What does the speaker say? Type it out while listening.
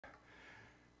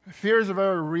Fear is a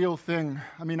very real thing.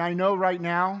 I mean, I know right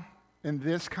now, in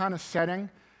this kind of setting,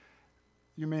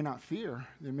 you may not fear.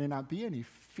 There may not be any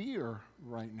fear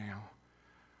right now.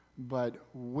 But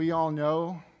we all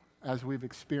know, as we've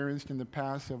experienced in the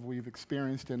past, as we've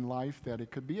experienced in life, that it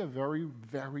could be a very,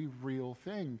 very real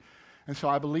thing. And so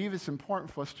I believe it's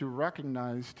important for us to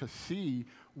recognize, to see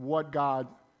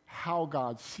how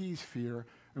God sees fear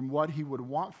and what He would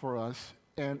want for us.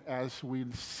 And as we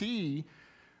see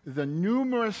the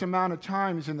numerous amount of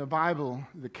times in the Bible,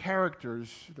 the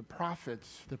characters, the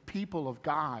prophets, the people of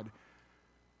God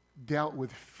dealt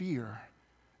with fear,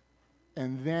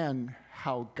 and then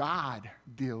how God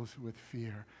deals with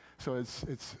fear. So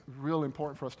it's real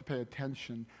important for us to pay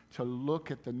attention, to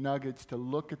look at the nuggets, to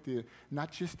look at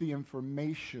not just the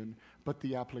information, but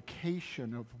the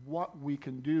application of what we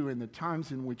can do in the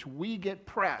times in which we get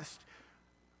pressed.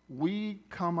 We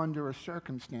come under a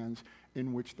circumstance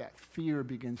in which that fear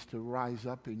begins to rise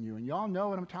up in you. And y'all know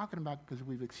what I'm talking about because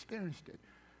we've experienced it.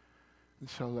 And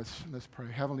so let's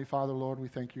pray. Heavenly Father, Lord, we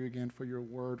thank you again for your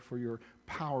word, for your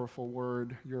powerful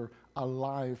word, your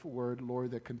alive word,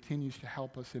 Lord, that continues to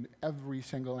help us in every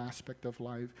single aspect of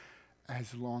life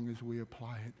as long as we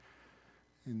apply it.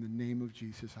 In the name of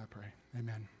Jesus, I pray.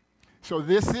 Amen. So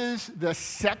this is the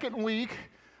second week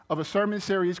of a sermon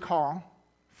series called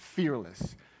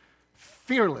Fearless.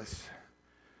 Fearless.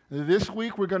 This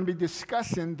week we're going to be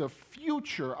discussing the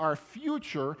future, our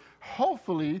future,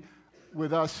 hopefully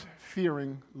with us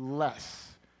fearing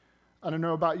less. I don't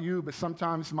know about you, but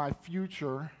sometimes my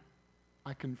future,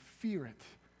 I can fear it.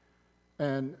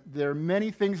 And there are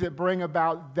many things that bring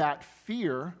about that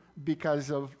fear because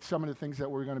of some of the things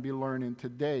that we're going to be learning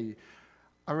today.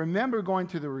 I remember going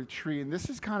to the retreat, and this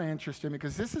is kind of interesting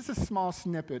because this is a small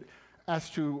snippet as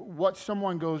to what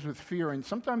someone goes with fear, and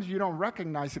sometimes you don't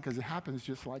recognize it because it happens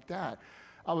just like that.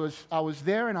 I was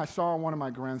there, and I saw one of my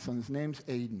grandsons. His name's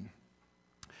Aiden,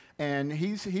 and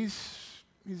he's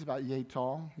about yay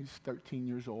tall. He's 13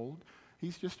 years old.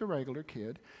 He's just a regular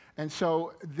kid, and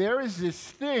so there is this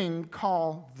thing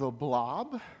called the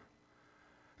blob,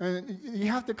 and you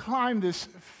have to climb this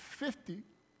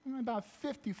about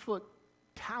 50-foot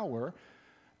tower.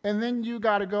 And then you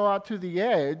got to go out to the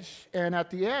edge, and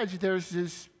at the edge there's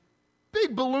this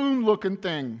big balloon-looking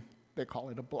thing. They call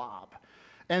it a blob.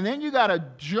 And then you got to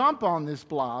jump on this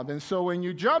blob. And so when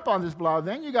you jump on this blob,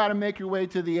 then you got to make your way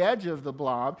to the edge of the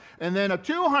blob. And then a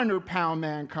 200-pound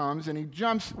man comes, and he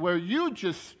jumps where you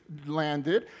just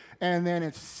landed, and then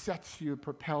it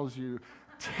propels you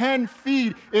 10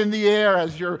 feet in the air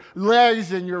as your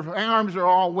legs and your arms are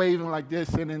all waving like this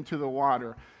and into the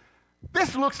water.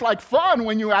 This looks like fun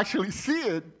when you actually see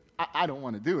it. I don't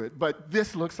want to do it, but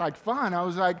this looks like fun. I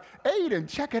was like, Aiden,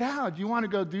 check it out. Do you want to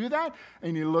go do that?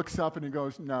 And he looks up and he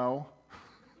goes, no.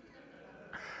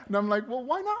 And I'm like, well,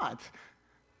 why not?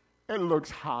 It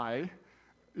looks high,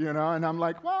 and I'm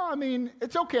like, well, I mean,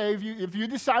 it's okay. If you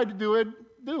decide to do it,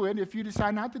 do it. If you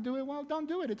decide not to do it, well, don't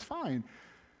do it. It's fine.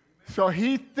 So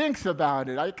he thinks about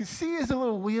it. I can see his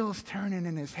little wheels turning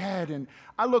in his head, and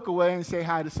I look away and say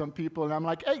hi to some people, and I'm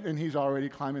like, hey, and he's already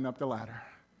climbing up the ladder.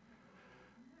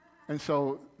 And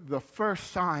so the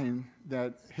first sign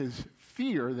that his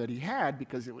fear that he had,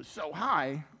 because it was so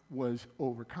high, was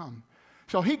overcome.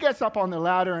 So he gets up on the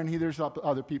ladder, and there's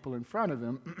other people in front of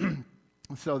him.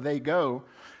 So they go,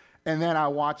 and then I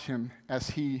watch him as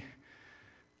he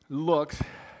looks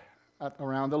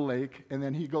around the lake, and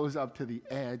then he goes up to the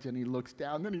edge, and he looks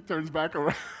down, then he turns back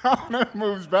around and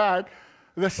moves back.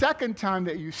 The second time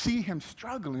that you see him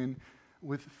struggling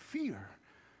with fear.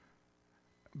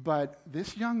 But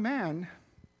this young man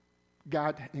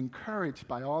got encouraged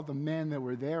by all the men that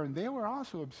were there, and they were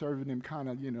also observing him kind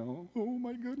of, oh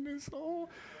my goodness, oh.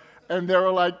 And they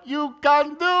were like, you can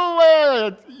do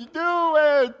it, do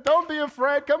it, don't be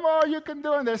afraid, come on, you can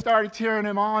do it. And they started cheering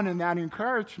him on, and that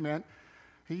encouragement,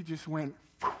 he just went,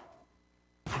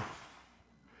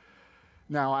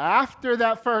 Now, after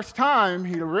that first time,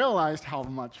 he realized how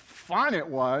much fun it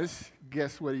was.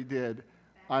 Guess what he did?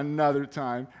 Another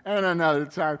time, and another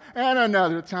time, and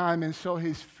another time. And so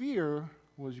his fear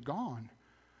was gone.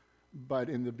 But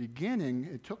in the beginning,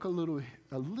 it took a little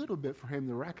bit for him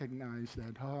to recognize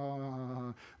that,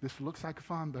 this looks like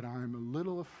fun, but I'm a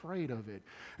little afraid of it.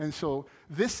 And so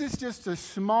this is just a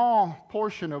small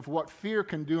portion of what fear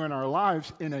can do in our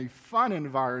lives in a fun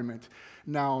environment.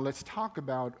 Now, let's talk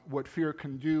about what fear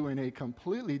can do in a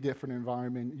completely different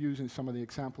environment using some of the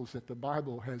examples that the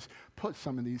Bible has put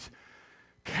some of these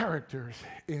characters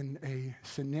in a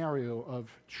scenario of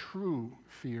true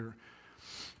fear.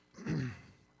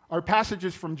 Our passage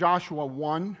is from Joshua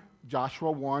 1,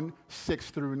 6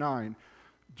 through 9.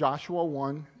 Joshua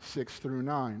 1, 6 through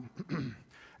 9.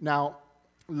 Now,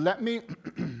 let me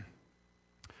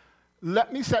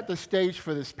set the stage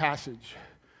for this passage.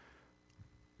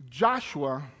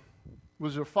 Joshua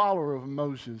was a follower of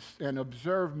Moses and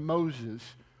observed Moses,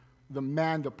 the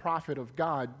man, the prophet of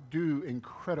God, do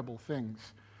incredible things.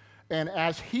 And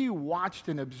as he watched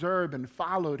and observed and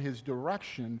followed his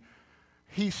direction,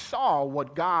 he saw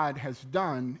what God has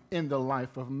done in the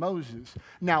life of Moses.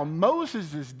 Now,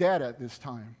 Moses is dead at this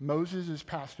time. Moses has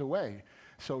passed away.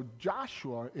 So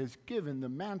Joshua is given the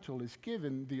mantle, is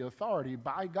given the authority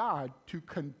by God to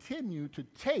continue to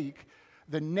take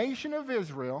the nation of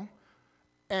Israel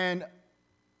and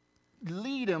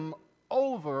lead them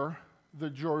over the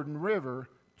Jordan River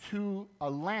to a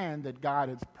land that God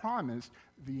has promised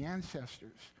the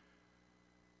ancestors.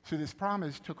 So this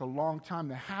promise took a long time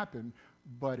to happen,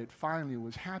 but it finally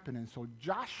was happening. So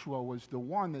Joshua was the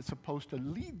one that's supposed to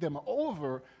lead them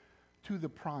over to the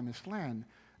promised land.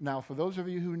 Now, for those of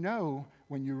you who know,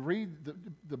 when you read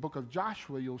the book of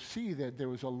Joshua, you'll see that there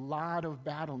was a lot of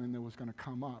battling that was going to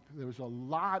come up. There was a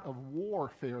lot of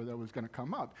warfare that was going to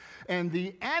come up. And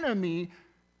the enemy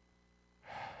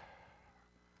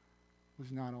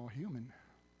was not all human.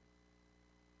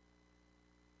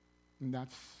 And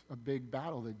that's a big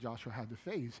battle that Joshua had to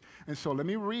face. And so let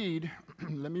me read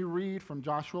from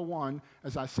Joshua 1,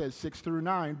 as I said, 6 through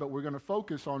 9, but we're going to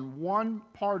focus on one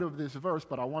part of this verse,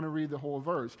 but I want to read the whole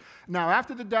verse. Now,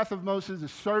 after the death of Moses, the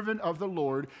servant of the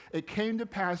Lord, it came to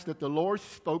pass that the Lord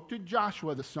spoke to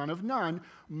Joshua, the son of Nun,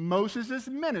 Moses'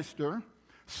 minister,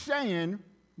 saying,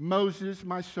 Moses,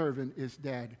 my servant, is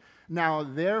dead. Now,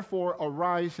 therefore,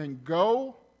 arise and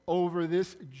go over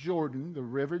this Jordan, the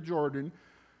river Jordan,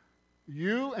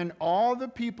 you and all the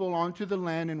people onto the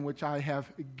land in which I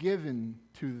have given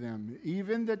to them,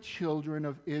 even the children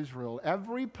of Israel.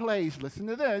 Every place, listen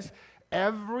to this,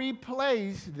 every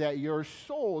place that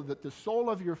that the sole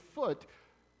of your foot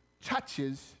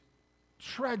touches,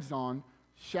 treads on,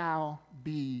 shall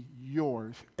be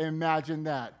yours. Imagine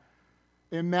that.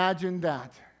 Imagine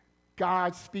that.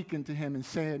 God speaking to him and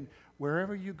saying,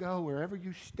 wherever you go, wherever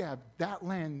you step, that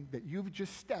land that you've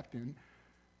just stepped in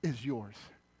is yours.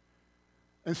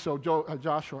 And so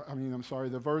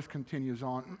the verse continues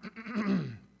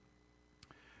on.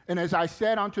 And as I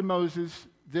said unto Moses,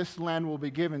 this land will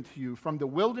be given to you, from the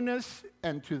wilderness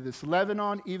and to this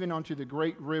Lebanon, even unto the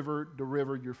great river, the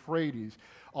river Euphrates,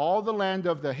 all the land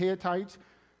of the Hittites,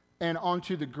 and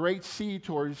unto the great sea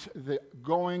towards the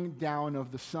going down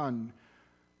of the sun.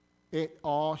 It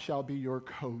all shall be your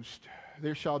coast.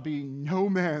 There shall be no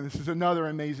man, this is another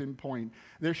amazing point,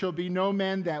 there shall be no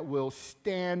man that will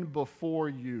stand before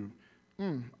you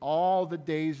all the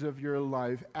days of your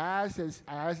life. As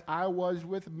I was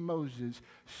with Moses,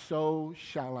 so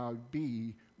shall I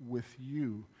be with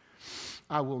you.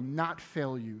 I will not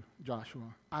fail you,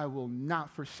 Joshua. I will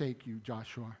not forsake you,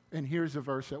 Joshua. And here's the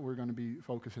verse that we're going to be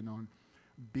focusing on.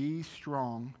 Be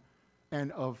strong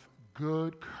and of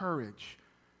good courage.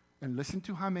 And listen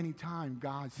to how many times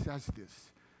God says this.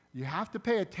 You have to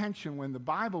pay attention when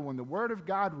the Word of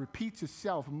God repeats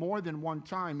itself more than one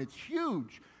time. It's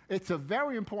huge. It's a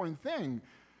very important thing.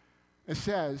 It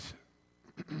says,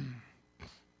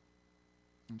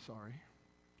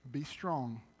 be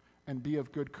strong and be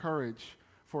of good courage,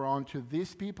 for unto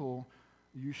this people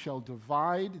you shall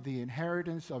divide the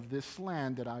inheritance of this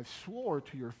land that I've swore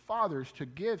to your fathers to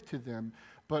give to them,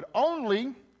 but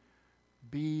only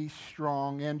be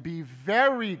strong and be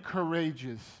very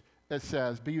courageous, it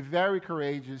says. Be very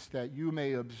courageous that you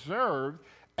may observe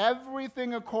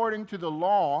everything according to the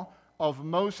law of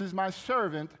Moses my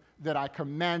servant that I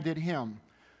commanded him.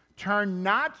 Turn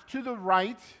not to the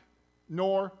right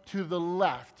nor to the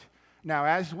left. Now,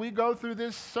 as we go through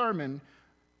this sermon,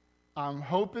 I'm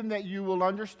hoping that you will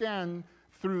understand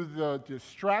through the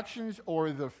distractions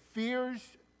or the fears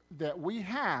that we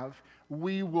have,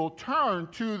 we will turn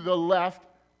to the left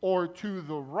or to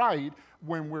the right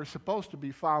when we're supposed to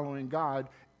be following God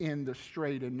in the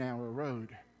straight and narrow road.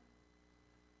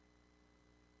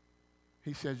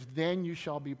 He says, then you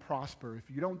shall be prosper.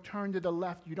 If you don't turn to the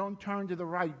left, you don't turn to the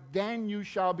right, then you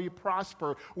shall be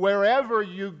prosper wherever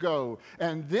you go.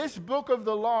 And this book of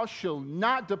the law shall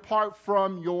not depart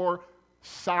from your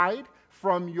side,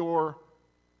 from your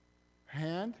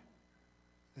hand.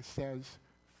 It says,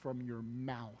 from your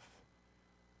mouth.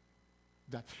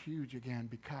 That's huge again,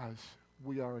 because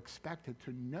we are expected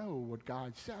to know what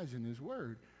God says in his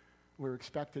word. We're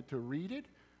expected to read it.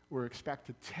 We're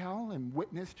expected to tell and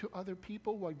witness to other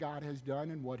people what God has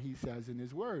done and what he says in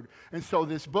his word. And so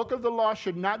this book of the law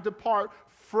should not depart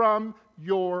from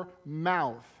your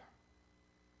mouth.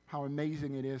 How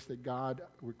amazing it is that God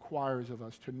requires of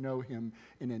us to know him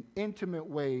in an intimate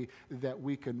way that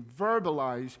we can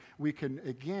verbalize, we can,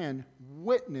 again,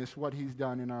 witness what he's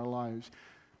done in our lives.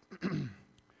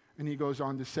 And he goes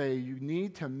on to say, you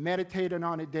need to meditate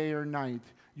on it day or night.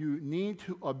 You need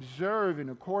to observe in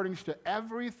accordance to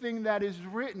everything that is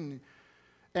written,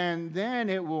 and then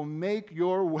it will make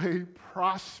your way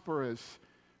prosperous,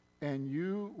 and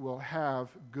you will have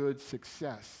good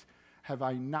success. Have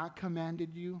I not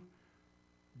commanded you?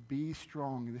 Be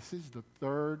strong. This is the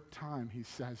third time he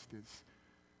says this.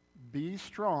 Be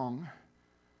strong.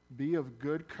 Be of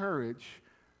good courage.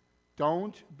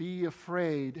 Don't be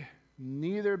afraid,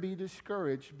 neither be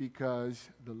discouraged, because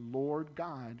the Lord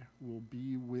God will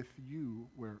be with you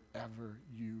wherever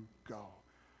you go.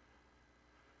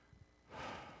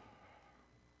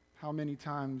 How many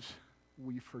times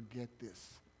we forget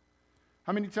this?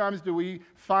 How many times do we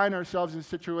find ourselves in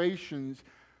situations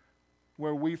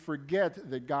where we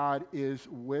forget that God is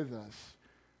with us?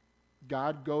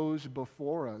 God goes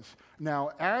before us. Now,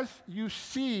 as you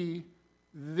see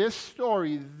this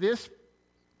story, this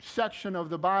section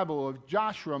of the Bible of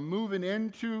Joshua moving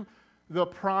into the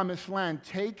promised land,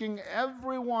 taking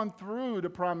everyone through the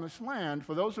promised land.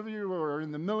 For those of you who are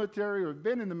in the military or have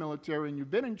been in the military and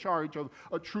you've been in charge of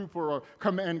a troop or a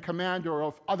commander or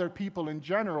of other people in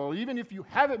general, even if you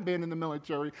haven't been in the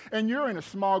military and you're in a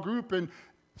small group and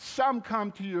some come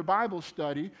to your Bible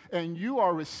study and you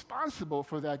are responsible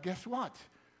for that, guess what?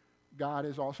 God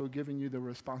has also given you the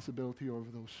responsibility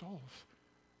over those souls.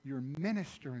 You're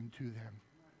ministering to them.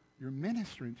 You're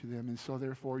ministering to them, and so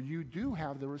therefore you do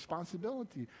have the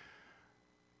responsibility.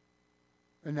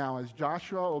 And now as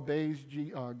Joshua obeys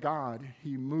God,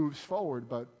 he moves forward,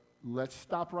 but let's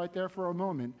stop right there for a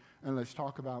moment and let's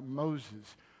talk about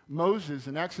Moses. Moses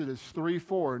in Exodus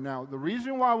 3:4. Now, the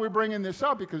reason why we're bringing this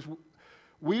up, because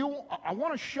I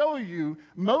want to show you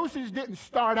Moses didn't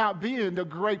start out being the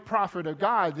great prophet of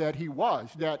God that he was,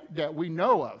 that we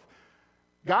know of.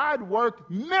 God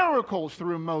worked miracles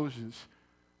through Moses.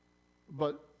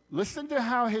 But listen to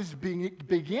how his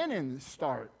beginnings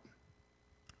start.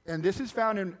 And this is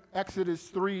found in Exodus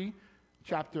 3,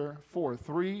 chapter 4.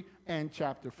 3 and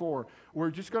chapter 4. We're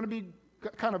just going to be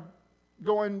kind of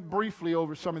going briefly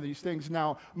over some of these things.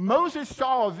 Now, Moses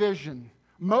saw a vision.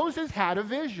 Moses had a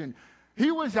vision.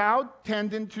 He was out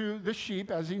tending to the sheep,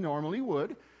 as he normally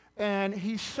would, and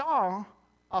he saw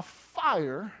a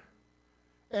fire.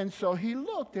 And so he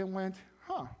looked and went,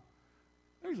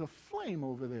 there's a flame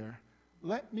over there.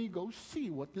 Let me go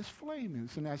see what this flame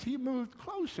is. And as he moved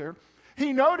closer,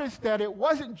 he noticed that it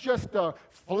wasn't just a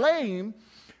flame,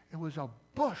 it was a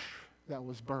bush that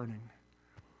was burning.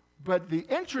 But the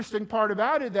interesting part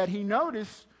about it that he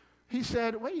noticed, he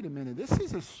said, wait a minute, this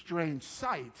is a strange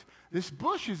sight. This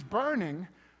bush is burning,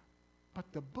 but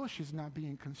the bush is not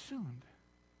being consumed.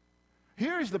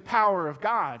 Here's the power of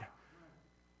God.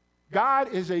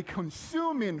 God is a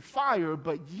consuming fire,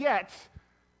 but yet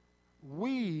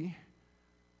we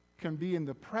can be in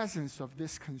the presence of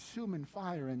this consuming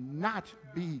fire and not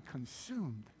be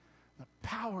consumed. The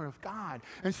power of God.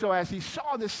 And so as he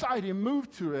saw this sight, he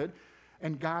moved to it,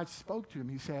 and God spoke to him.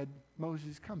 He said,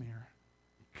 Moses, come here.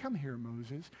 Come here,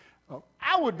 Moses. Oh,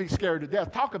 I would be scared to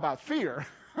death. Talk about fear.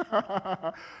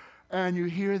 And you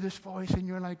hear this voice, and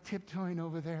you're like tiptoeing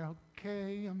over there.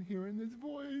 Okay, I'm hearing this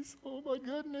voice. Oh, my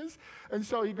goodness. And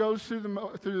so he goes through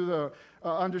the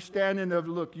understanding of,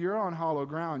 look, you're on hollow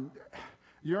ground.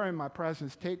 You're in my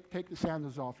presence. Take the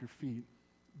sandals off your feet.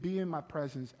 Be in my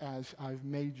presence as I've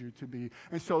made you to be.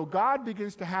 And so God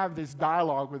begins to have this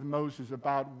dialogue with Moses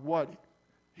about what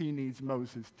he needs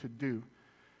Moses to do.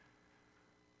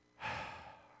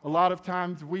 A lot of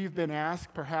times we've been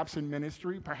asked, perhaps in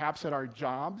ministry, perhaps at our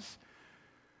jobs,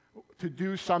 to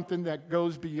do something that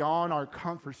goes beyond our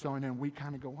comfort zone, and we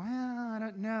kind of go, well, I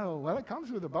don't know. Well, it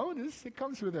comes with a bonus. It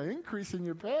comes with an increase in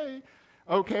your pay.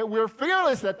 Okay, we're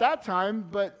fearless at that time,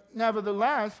 but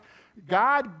nevertheless,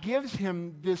 God gives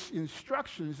him this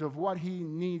instructions of what he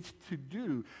needs to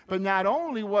do. But not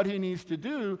only what he needs to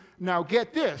do, now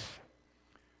get this.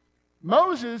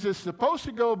 Moses is supposed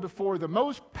to go before the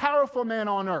most powerful man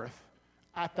on earth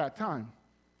at that time,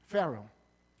 Pharaoh.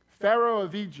 Pharaoh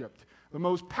of Egypt, the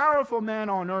most powerful man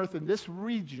on earth in this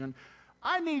region.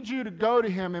 I need you to go to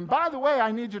him. And by the way,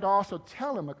 I need you to also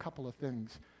tell him a couple of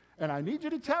things. And I need you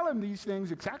to tell him these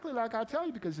things exactly like I tell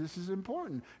you, because this is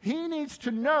important. He needs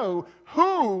to know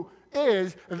who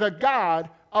is the God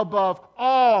above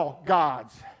all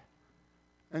gods.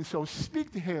 And so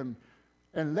speak to him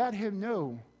and let him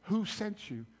know who sent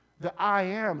you, the I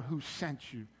am who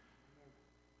sent you.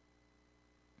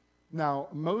 Now,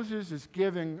 Moses is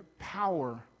giving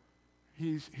power.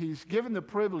 He's given the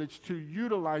privilege to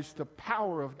utilize the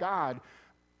power of God.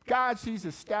 God sees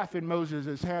a staff in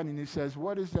Moses' hand, and he says,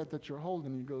 what is that you're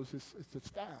holding? He goes, it's a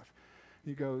staff.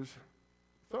 He goes,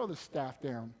 throw the staff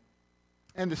down.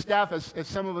 And the staff, as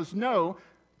some of us know,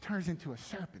 turns into a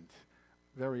serpent.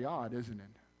 Very odd, isn't it?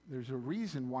 There's a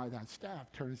reason why that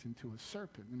staff turns into a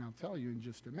serpent, and I'll tell you in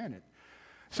just a minute.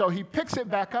 So he picks it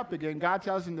back up again. God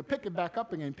tells him to pick it back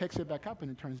up again, picks it back up,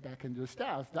 and it turns back into a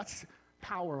staff. That's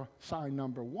power sign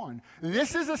number one.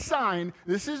 This is a sign,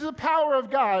 this is the power of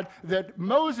God that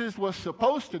Moses was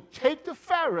supposed to take to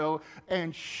Pharaoh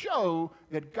and show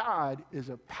that God is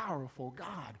a powerful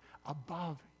God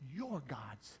above your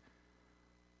gods.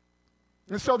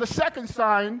 And so the second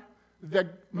sign that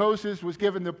Moses was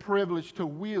given the privilege to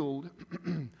wield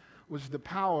was the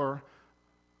power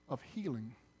of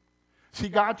healing. See,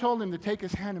 God told him to take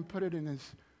his hand and put it in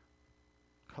his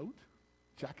coat,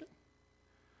 jacket.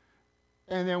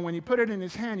 And then when he put it in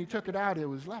his hand, he took it out. It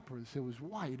was leprous. It was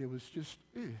white. It was just,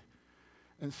 ugh.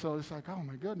 And so it's like, oh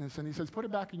my goodness. And he says, put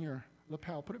it back in your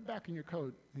lapel. Put it back in your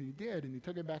coat. And he did. And he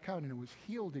took it back out, and it was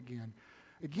healed again.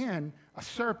 Again, a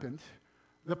serpent,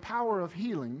 the power of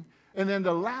healing. And then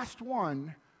the last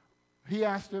one, he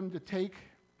asked him to take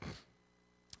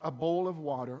a bowl of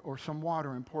water or some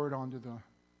water and pour it onto the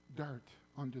dirt,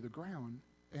 onto the ground.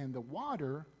 And the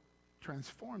water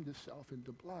transformed itself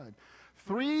into blood.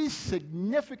 3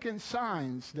 significant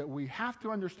signs that we have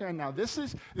to understand. Now, this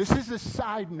is a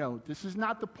side note. This is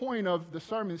not the point of the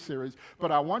sermon series,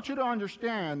 but I want you to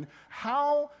understand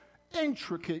how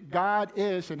intricate God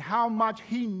is and how much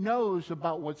he knows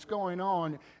about what's going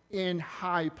on in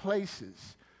high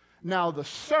places. Now, the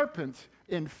serpent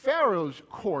in Pharaoh's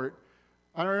court,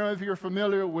 I don't know if you're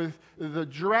familiar with the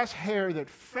dress hair that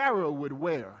Pharaoh would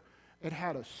wear. It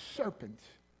had a serpent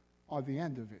on the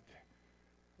end of it.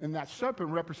 And that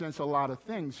serpent represents a lot of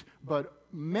things, but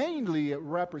mainly it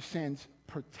represents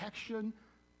protection,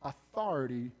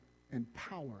 authority, and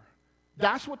power.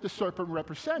 That's what the serpent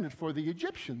represented for the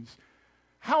Egyptians.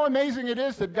 How amazing it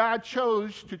is that God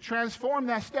chose to transform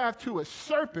that staff to a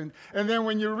serpent, and then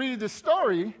when you read the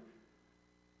story,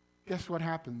 guess what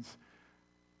happens?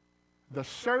 The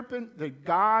serpent that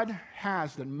God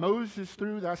has, that Moses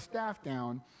threw that staff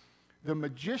down, the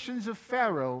magicians of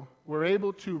Pharaoh were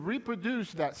able to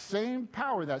reproduce that same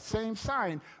power, that same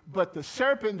sign, but the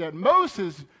serpent that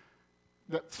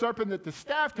the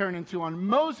staff turned into on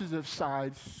Moses'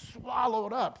 side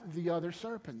swallowed up the other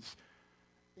serpents,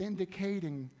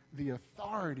 indicating the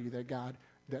authority that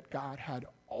God had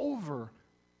over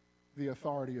the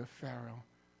authority of Pharaoh.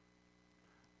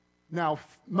 Now,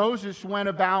 Moses went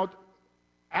about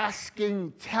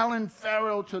telling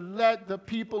Pharaoh to let the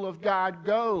people of God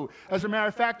go. As a matter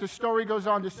of fact, the story goes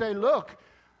on to say, look,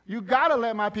 you got to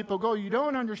let my people go. You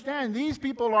don't understand. These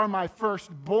people are my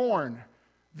firstborn.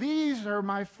 These are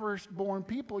my firstborn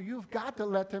people. You've got to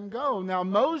let them go. Now,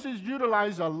 Moses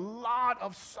utilized a lot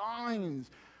of signs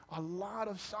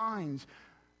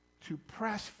to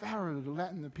press Pharaoh to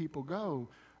letting the people go.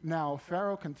 Now,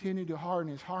 Pharaoh continued to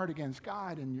harden his heart against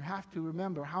God, and you have to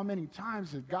remember how many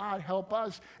times did God help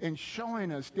us in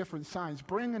showing us different signs,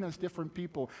 bringing us different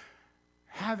people,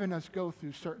 having us go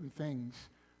through certain things,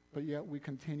 but yet we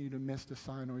continue to miss the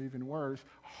sign, or even worse,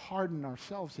 harden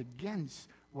ourselves against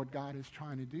what God is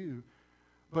trying to do.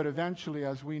 But eventually,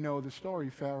 as we know the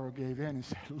story, Pharaoh gave in and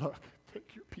said, look,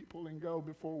 take your people and go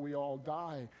before we all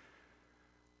die.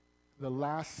 The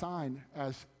last sign,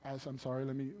 let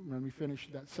me finish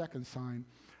that second sign.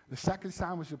 The second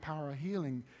sign was the power of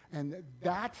healing. And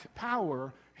that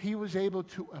power, he was able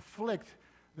to afflict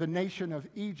the nation of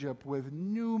Egypt with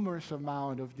numerous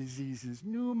amount of diseases,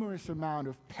 numerous amount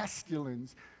of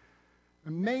pestilence.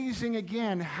 Amazing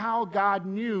again how God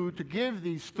knew to give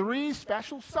these 3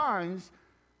 special signs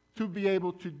to be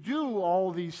able to do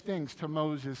all these things to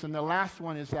Moses. And the last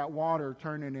one is that water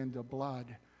turning into blood.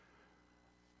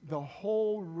 The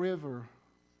whole river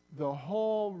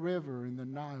in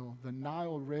the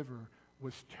Nile River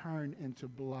was turned into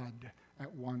blood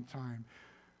at one time.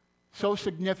 So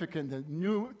significant that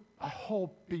a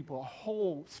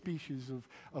whole species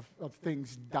of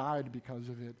things died because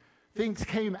of it. Things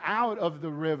came out of the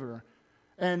river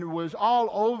and was all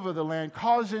over the land,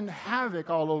 causing havoc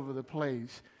all over the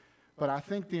place. But I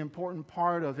think the important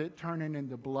part of it turning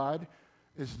into blood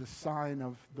is the sign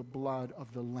of the blood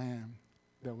of the Lamb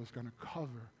that was going to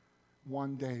cover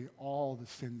one day all the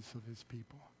sins of his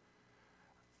people.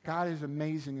 God is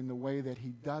amazing in the way that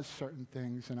he does certain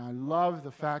things. And I love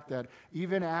the fact that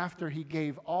even after he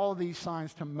gave all these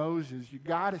signs to Moses, you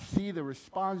got to see the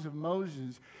response of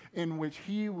Moses in which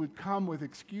he would come with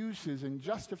excuses and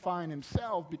justifying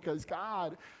himself because,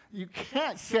 God, you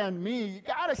can't send me. You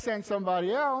got to send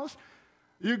somebody else.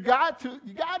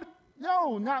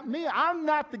 No, not me. I'm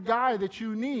not the guy that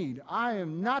you need. I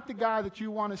am not the guy that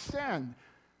you want to send.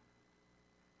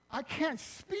 I can't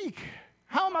speak.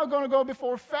 How am I going to go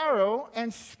before Pharaoh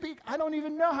and speak? I don't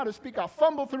even know how to speak. I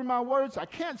fumble through my words. I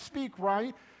can't speak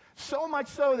right. So much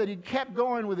so that he kept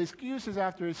going with excuses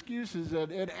after excuses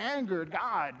that it angered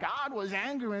God. God was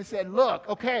angry and said, look,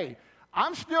 okay,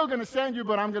 I'm still going to send you,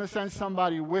 but I'm going to send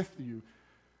somebody with you.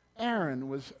 Aaron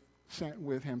was sent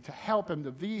with him to help him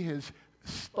to be his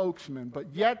spokesman.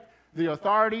 But yet the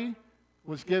authority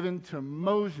was given to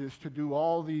Moses to do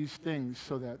all these things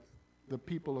so that the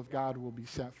people of God will be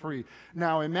set free.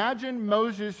 Now imagine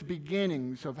Moses'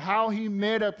 beginnings of how he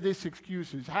made up these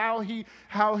excuses, how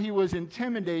he was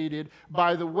intimidated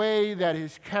by the way that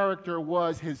his character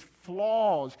was, his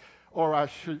flaws, or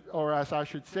as I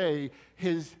should say,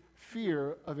 his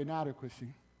fear of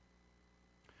inadequacy.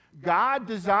 God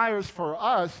desires for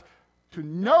us to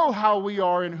know how we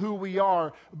are and who we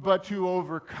are, but to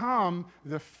overcome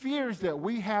the fears that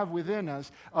we have within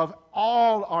us of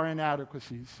all our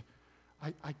inadequacies.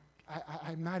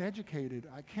 I'm not educated.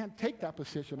 I can't take that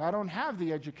position. I don't have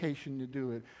the education to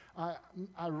do it.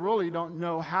 I really don't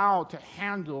know how to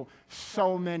handle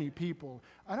so many people.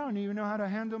 I don't even know how to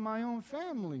handle my own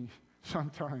family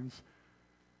sometimes.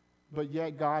 But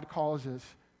yet God calls us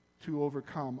to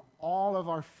overcome all of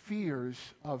our fears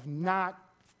of not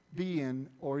being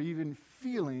or even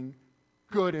feeling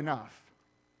good enough.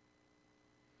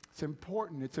 It's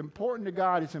important. It's important to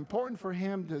God. It's important for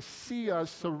him to see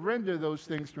us surrender those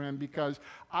things to him because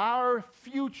our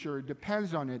future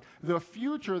depends on it. The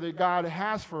future that God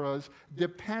has for us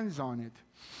depends on it.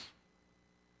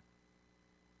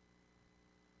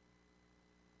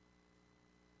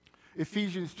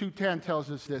 Ephesians 2:10 tells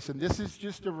us this, and this is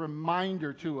just a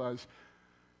reminder to us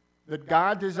that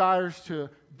God desires to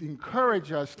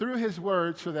encourage us through his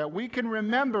word so that we can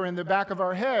remember in the back of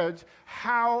our heads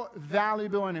how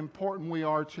valuable and important we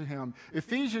are to him.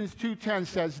 Ephesians 2:10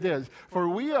 says this, for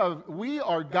we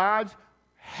are God's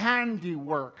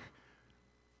handiwork.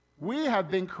 We have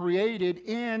been created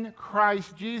in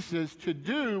Christ Jesus to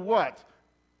do what?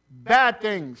 Bad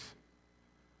things,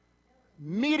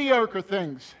 mediocre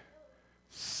things,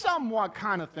 somewhat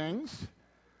kind of things,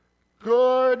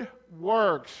 good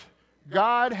works.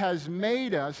 God has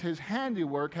made us, his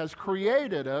handiwork has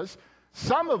created us,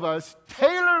 some of us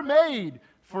tailor-made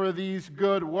for these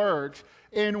good works,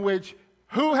 in which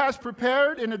who has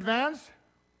prepared in advance?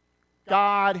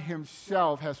 God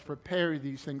himself has prepared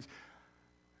these things.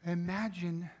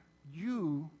 Imagine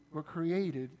you were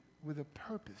created with a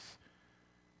purpose.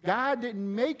 God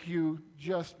didn't make you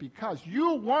just because.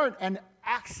 You weren't an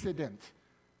accident.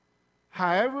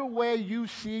 However way you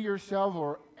see yourself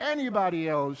or anybody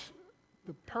else,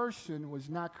 the person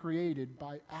was not created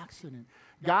by accident.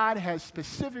 God has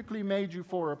specifically made you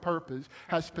for a purpose,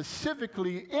 has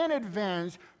specifically in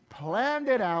advance planned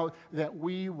it out that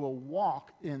we will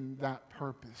walk in that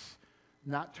purpose,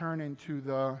 not turn into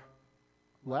the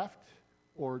left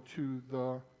or to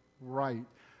the right.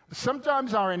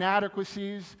 Sometimes our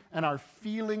inadequacies and our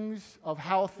feelings of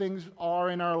how things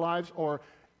are in our lives, or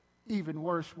even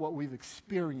worse, what we've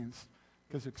experienced,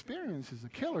 because experience is a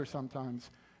killer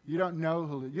sometimes. You don't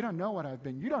know what I've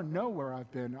been. You don't know where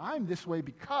I've been. I'm this way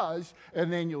because,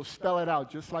 and then you'll spell it out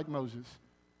just like Moses.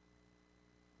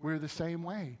 We're the same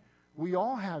way. We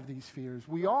all have these fears.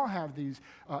 We all have these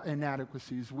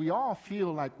inadequacies. We all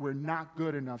feel like we're not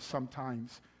good enough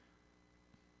sometimes.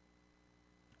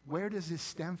 Where does this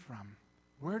stem from?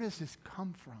 Where does this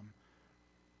come from?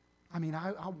 I mean,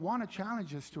 I want to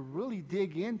challenge us to really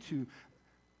dig into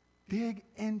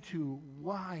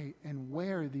why and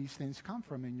where these things come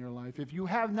from in your life. If you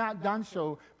have not done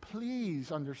so,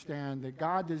 please understand that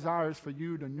God desires for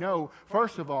you to know,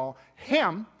 first of all,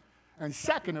 him, and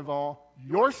second of all,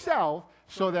 yourself,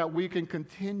 so that we can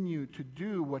continue to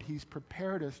do what he's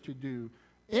prepared us to do.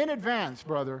 In advance,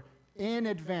 brother, in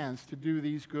advance to do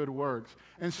these good works.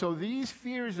 And so these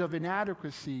fears of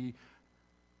inadequacy,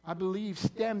 I believe,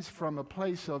 stems from a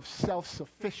place of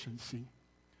self-sufficiency.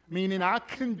 Meaning, I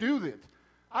can do it.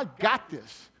 I got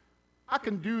this. I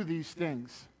can do these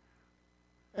things.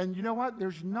 And you know what?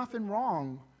 There's nothing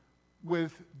wrong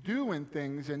with doing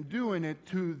things and doing it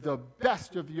to the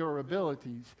best of your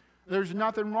abilities. There's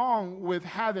nothing wrong with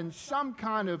having some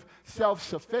kind of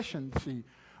self-sufficiency.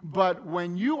 But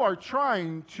when you are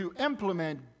trying to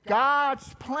implement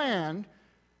God's plan,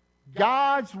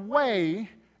 God's way,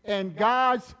 and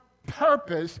God's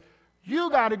purpose, you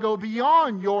got to go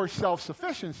beyond your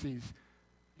self-sufficiencies.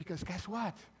 Because guess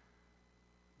what?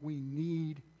 We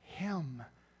need him.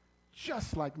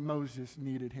 Just like Moses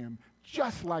needed him.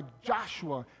 Just like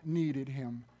Joshua needed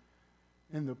him.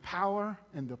 In the power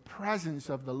and the presence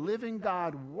of the living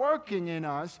God working in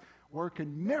us,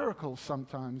 working miracles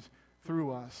sometimes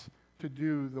through us to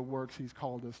do the works he's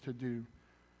called us to do.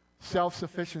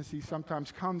 Self-sufficiency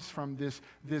sometimes comes from this,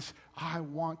 I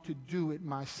want to do it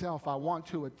myself. I want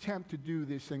to attempt to do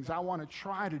these things. I want to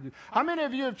try to do. How many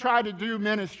of you have tried to do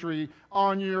ministry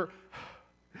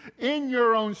in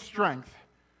your own strength?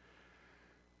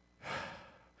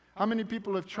 How many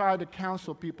people have tried to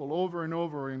counsel people over and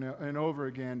over and over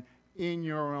again in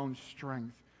your own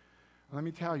strength? Let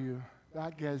me tell you,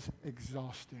 that gets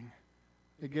exhausting.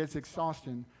 It gets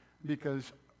exhausting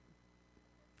because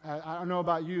I don't know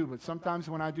about you, but sometimes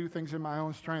when I do things in my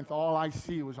own strength, all I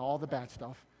see was all the bad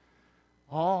stuff.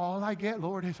 All I get,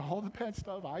 Lord, is all the bad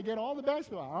stuff. I get all the bad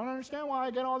stuff. I don't understand why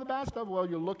I get all the bad stuff. Well,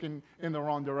 you're looking in the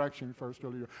wrong direction first.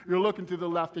 You're looking to the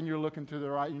left and you're looking to the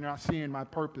right. You're not seeing my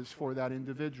purpose for that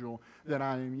individual, that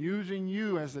I am using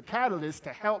you as a catalyst to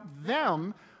help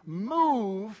them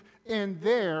move in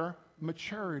their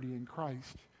maturity in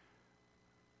Christ.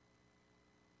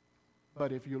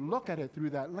 But if you look at it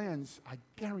through that lens, I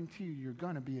guarantee you, you're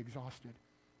going to be exhausted.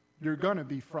 You're going to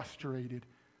be frustrated.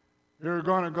 You're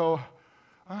going to go,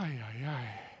 ay, ay,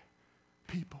 ay,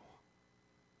 people,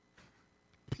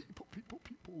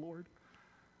 Lord.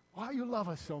 Why you love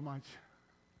us so much?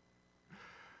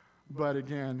 But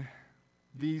again,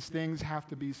 these things have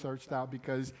to be searched out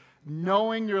because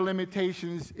knowing your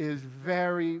limitations is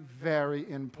very, very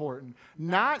important.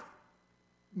 Not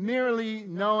merely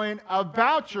knowing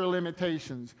about your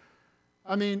limitations.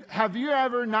 I mean, have you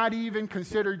ever not even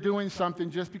considered doing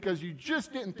something just because you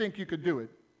just didn't think you could do it?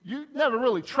 You never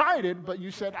really tried it, but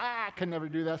you said, I can never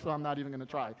do that, so I'm not even going to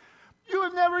try. You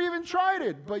have never even tried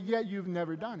it, but yet you've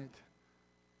never done it.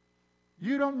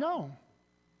 You don't know.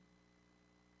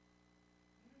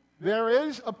 There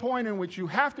is a point in which you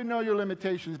have to know your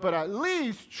limitations, but at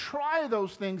least try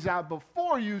those things out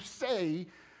before you say,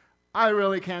 I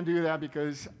really can't do that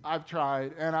because I've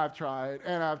tried and I've tried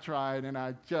and I've tried and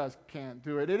I just can't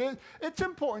do it. It's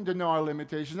important to know our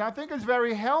limitations. I think it's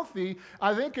very healthy.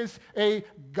 I think it's a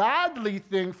godly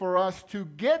thing for us to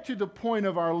get to the point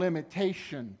of our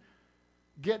limitation.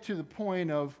 Get to the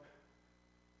point of,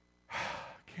 I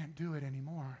can't do it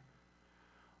anymore.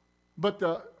 But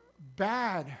the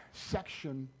bad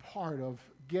section part of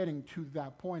getting to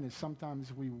that point is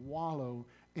sometimes we wallow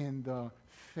in the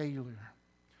failure.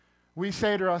 We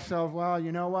say to ourselves, well,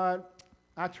 you know what?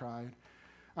 I tried.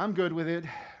 I'm good with it.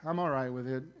 I'm all right with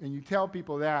it. And you tell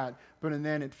people that, but and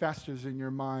then it festers in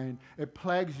your mind. It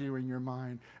plagues you in your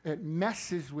mind. It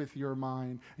messes with your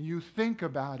mind. You think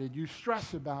about it. You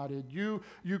stress about it. You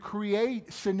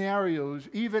create scenarios.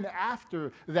 Even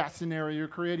after that scenario, you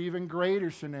create even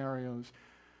greater scenarios.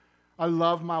 I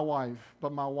love my wife,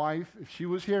 but my wife, if she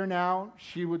was here now,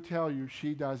 she would tell you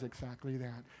she does exactly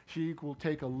that. She will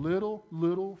take a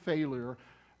little failure,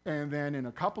 and then in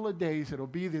a couple of days, it'll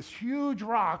be this huge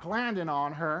rock landing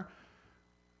on her,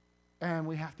 and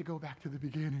we have to go back to the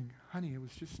beginning. Honey,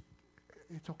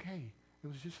 it's okay. It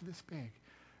was just this big,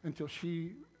 until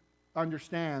she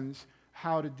understands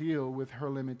how to deal with her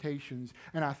limitations.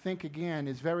 And I think, again,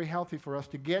 it's very healthy for us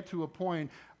to get to a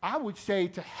point, I would say,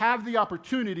 to have the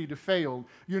opportunity to fail.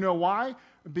 You know why?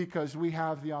 Because we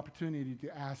have the opportunity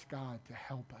to ask God to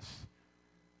help us,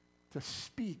 to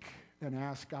speak and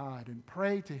ask God and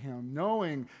pray to him,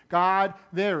 knowing, God,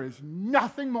 there is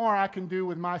nothing more I can do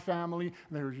with my family.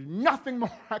 There is nothing more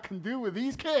I can do with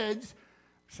these kids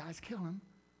besides kill them.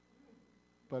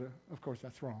 But, of course,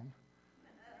 that's wrong.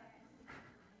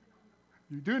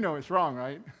 You do know it's wrong,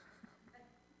 right?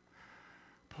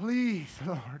 Please,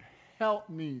 Lord, help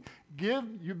me.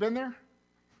 You've been there?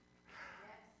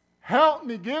 Help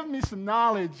me. Give me some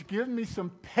knowledge. Give me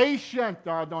some patience.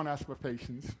 Oh, don't ask for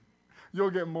patience.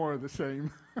 You'll get more of the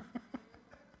same.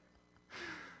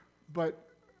 But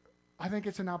I think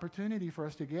it's an opportunity for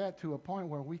us to get to a point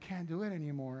where we can't do it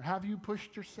anymore. Have you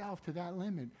pushed yourself to that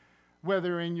limit?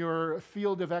 Whether in your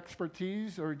field of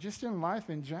expertise or just in life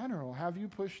in general, have you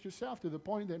pushed yourself to the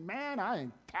point that, man, I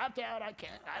am tapped out, I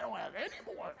don't have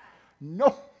any more.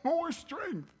 No more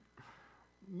strength.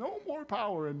 No more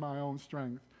power in my own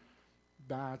strength.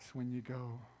 That's when you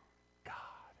go,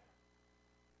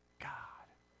 God,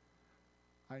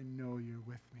 I know you're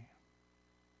with me.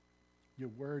 Your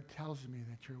word tells me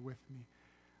that you're with me,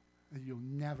 that you'll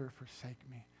never forsake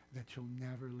me, that you'll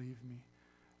never leave me.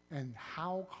 And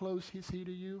how close is he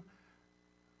to you?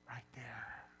 Right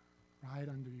there, right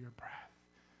under your breath.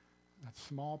 That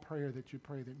small prayer that you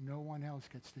pray that no one else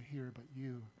gets to hear but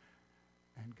you.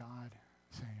 And God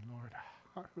saying, Lord,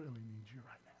 I really need you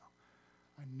right now.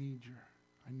 I need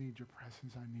your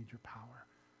presence. I need your power.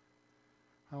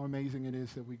 How amazing it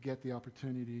is that we get the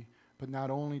opportunity, but not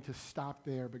only to stop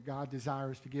there, but God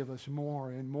desires to give us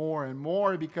more and more and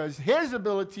more because his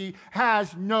ability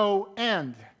has no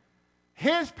end.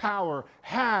 His power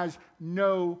has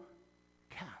no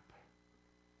cap.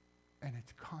 And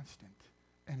it's constant.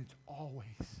 And it's always.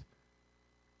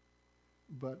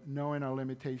 But knowing our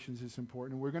limitations is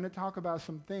important. We're going to talk about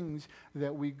some things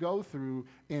that we go through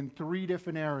in 3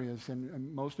 different areas.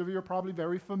 And most of you are probably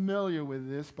very familiar with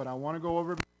this, but I want to go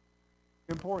over it.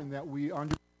 It's important that we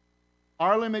understand.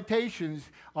 Our limitations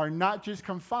are not just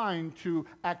confined to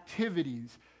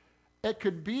activities. It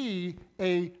could be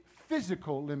a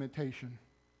physical limitation.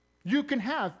 You can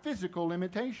have physical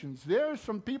limitations. There are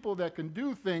some people that can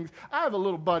do things. I have a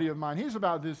little buddy of mine. He's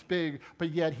about this big,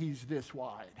 but yet he's this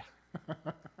wide.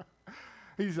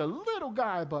 He's a little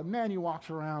guy, but man, he walks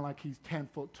around like he's 10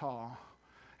 foot tall.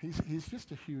 He's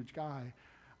just a huge guy.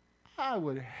 I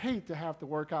would hate to have to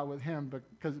work out with him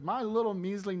because my little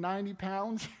measly 90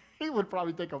 pounds, he would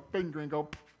probably take a finger and go,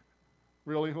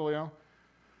 really, Julio?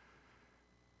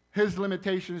 His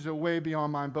limitations are way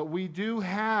beyond mine, but we do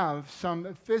have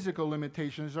some physical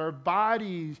limitations. Our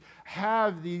bodies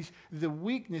have the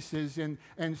weaknesses and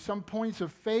some points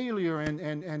of failure,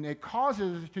 and it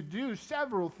causes us to do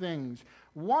several things.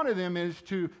 One of them is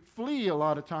to flee a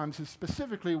lot of times,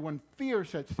 specifically when fear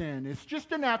sets in. It's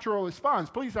just a natural response.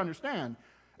 Please understand.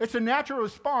 It's a natural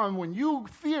response when you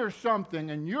fear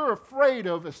something and you're afraid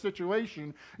of a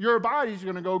situation, your body's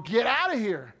going to go, get out of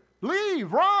here,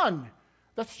 leave, run.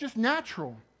 That's just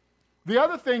natural. The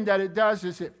other thing that it does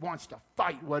is it wants to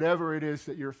fight whatever it is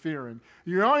that you're fearing.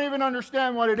 You don't even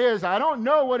understand what it is. I don't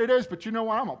know what it is, but you know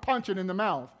what? I'm going to punch it in the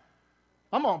mouth.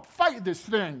 I'm going to fight this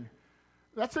thing.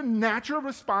 That's a natural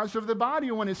response of the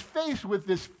body when it's faced with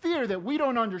this fear that we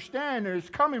don't understand or is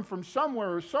coming from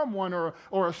somewhere or someone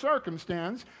or a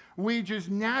circumstance. We just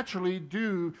naturally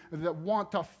do the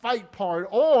want to fight part,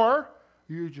 or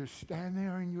you just stand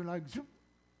there and you're like, zoop.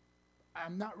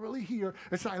 I'm not really here.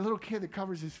 It's like a little kid that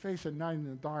covers his face at night in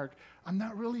the dark. I'm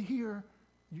not really here.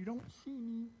 You don't see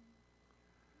me.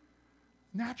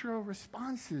 Natural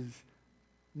responses,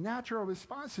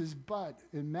 but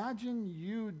imagine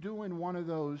you doing one of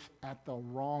those at the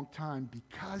wrong time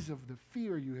because of the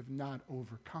fear you have not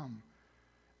overcome,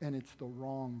 and it's the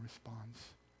wrong response.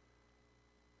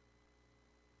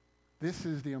 This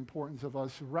is the importance of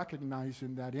us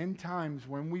recognizing that in times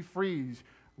when we freeze,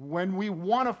 when we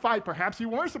want to fight, perhaps we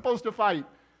weren't supposed to fight,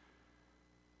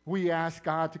 we ask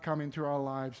God to come into our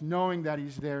lives, knowing that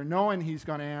he's there, knowing he's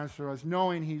going to answer us,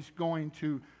 knowing he's going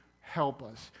to help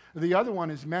us. The other one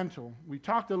is mental. We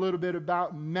talked a little bit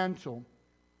about mental,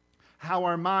 how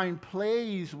our mind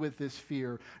plays with this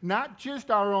fear, not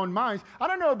just our own minds. I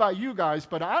don't know about you guys,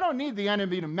 but I don't need the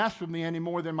enemy to mess with me any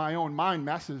more than my own mind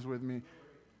messes with me.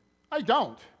 I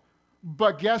don't.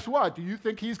 But guess what? Do you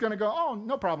think he's going to go, oh,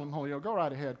 no problem, Julio, go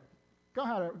right ahead.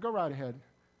 Go right ahead.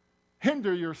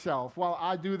 Hinder yourself. Well,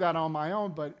 I do that on my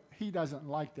own, but he doesn't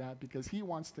like that because he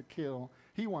wants to kill,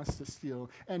 he wants to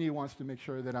steal, and he wants to make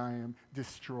sure that I am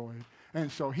destroyed.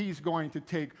 And so he's going to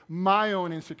take my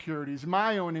own insecurities,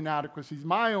 my own inadequacies,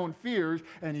 my own fears,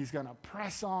 and he's going to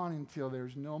press on until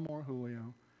there's no more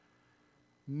Julio.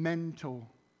 Mental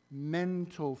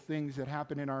things that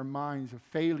happen in our minds of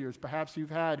failures. Perhaps you've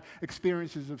had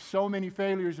experiences of so many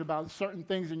failures about certain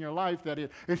things in your life that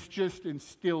it's just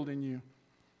instilled in you.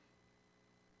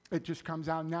 It just comes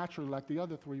out naturally like the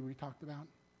other 3 we talked about.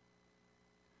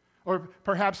 Or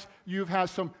perhaps you've had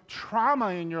some trauma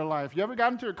in your life. You ever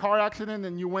got into a car accident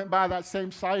and you went by that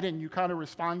same site and you kind of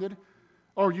responded?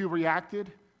 Or you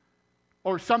reacted?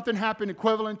 Or something happened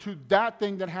equivalent to that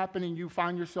thing that happened and you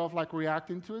find yourself like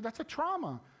reacting to it? That's a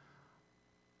trauma.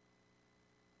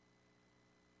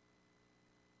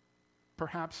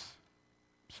 Perhaps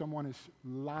someone has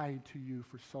lied to you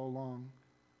for so long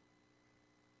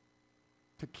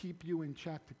to keep you in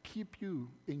check, to keep you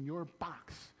in your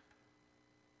box,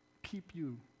 keep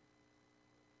you,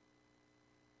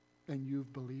 and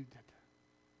you've believed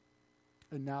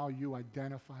it. And now you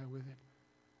identify with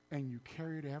it, and you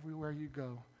carry it everywhere you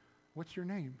go. What's your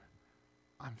name?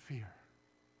 I'm fear.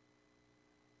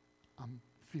 I'm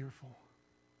fearful.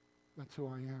 That's who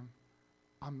I am.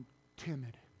 I'm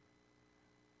timid.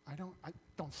 I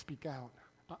don't speak out.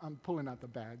 I'm pulling out the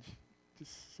badge,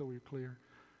 just so we're clear.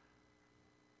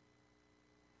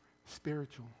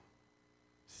 Spiritual.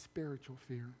 spiritual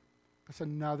fear. That's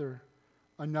another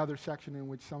section in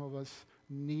which some of us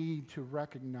need to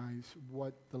recognize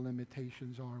what the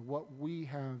limitations are, what we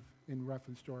have in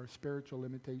reference to our spiritual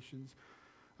limitations.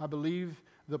 I believe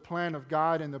the plan of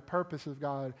God and the purpose of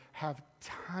God have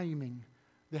timing.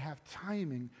 They have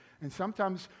timing. And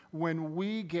sometimes when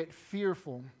we get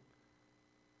fearful,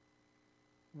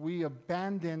 we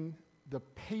abandon the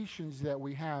patience that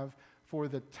we have for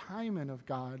the timing of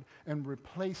God and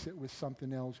replace it with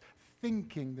something else,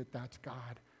 thinking that that's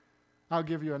God. I'll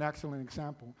give you an excellent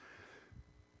example.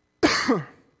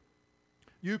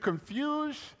 You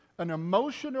confuse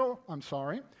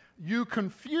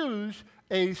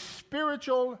a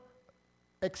spiritual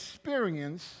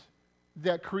experience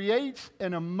that creates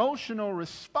an emotional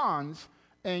response,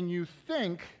 and you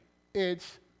think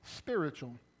it's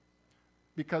spiritual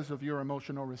because of your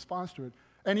emotional response to it.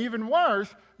 And even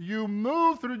worse, you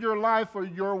move through your life or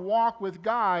your walk with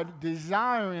God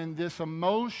desiring this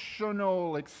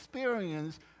emotional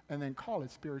experience and then call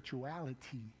it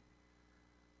spirituality.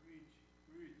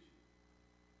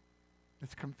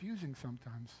 It's confusing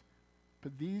sometimes.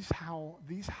 But these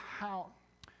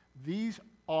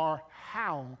are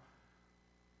how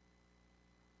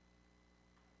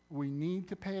we need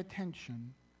to pay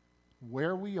attention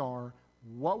where we are,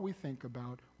 what we think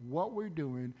about, what we're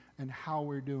doing, and how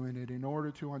we're doing it in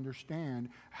order to understand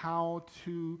how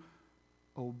to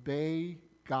obey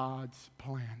God's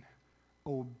plan.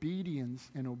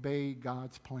 Obedience and obey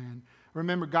God's plan.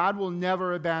 Remember, God will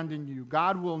never abandon you.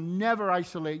 God will never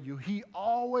isolate you. He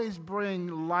always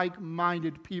brings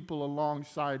like-minded people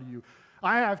alongside you.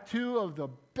 I have two of the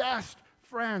best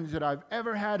friends that I've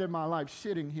ever had in my life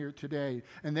sitting here today,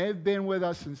 and they've been with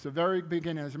us since the very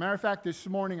beginning. As a matter of fact, this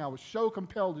morning I was so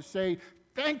compelled to say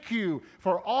thank you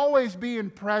for always being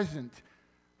present,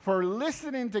 for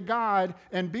listening to God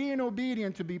and being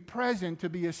obedient to be present, to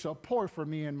be a support for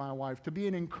me and my wife, to be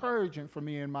an encouragement for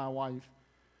me and my wife.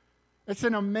 It's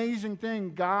an amazing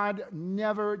thing. God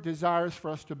never desires for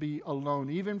us to be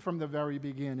alone. Even from the very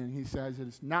beginning, He says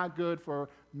it's not good for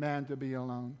man to be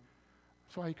alone.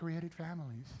 That's why He created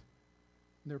families.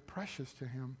 They're precious to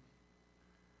Him.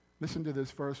 Listen to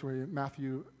this verse where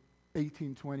Matthew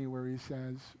 18:20, where He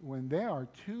says, when there are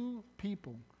two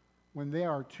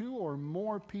or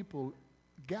more people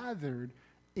gathered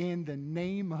in the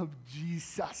name of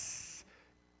Jesus,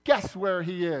 guess where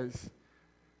He is?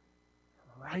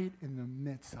 Right in the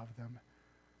midst of them.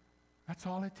 That's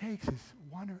all it takes is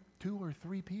one or two or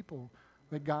three people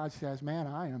that God says, man,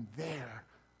 I am there.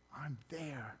 I'm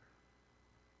there.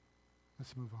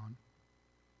 Let's move on.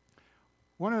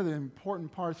 One of the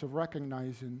important parts of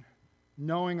recognizing,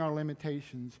 knowing our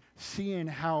limitations, seeing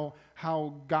how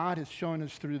God has shown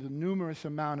us through the numerous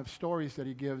amount of stories that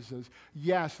He gives us.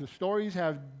 Yes, the stories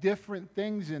have different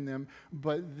things in them,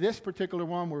 but this particular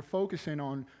one we're focusing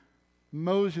on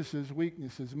Moses'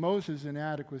 weaknesses, Moses'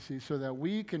 inadequacies, so that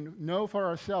we can know for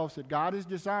ourselves that God is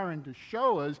desiring to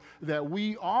show us that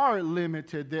we are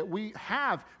limited, that we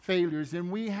have failures and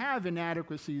we have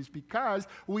inadequacies, because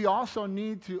we also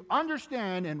need to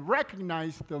understand and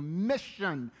recognize the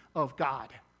mission of God.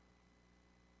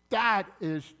 That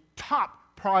is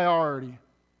top priority,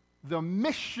 the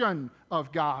mission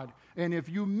of God. And if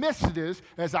you miss this,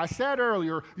 as I said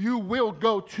earlier, you will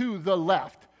go to the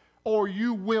left, or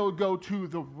you will go to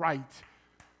the right.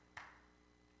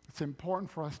 It's important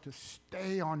for us to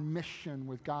stay on mission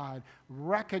with God,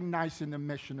 recognizing the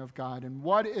mission of God. And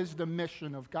what is the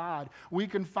mission of God? We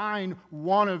can find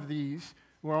one of these.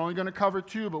 We're only going to cover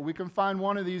two, but we can find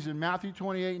one of these in Matthew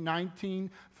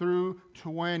 28:19 through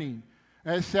 20.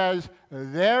 And it says,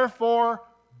 therefore,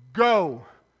 go.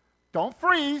 Don't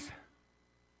freeze.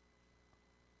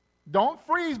 Don't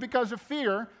freeze because of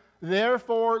fear.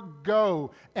 Therefore,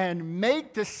 go and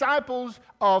make disciples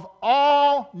of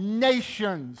all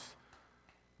nations.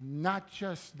 Not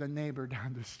just the neighbor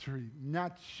down the street,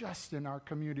 not just in our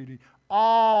community,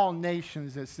 all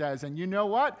nations, it says. And you know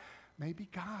what? Maybe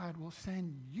God will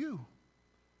send you.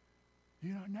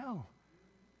 You don't know.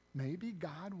 Maybe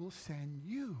God will send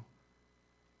you.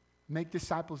 Make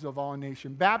disciples of all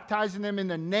nations, baptizing them in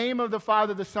the name of the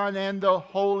Father, the Son, and the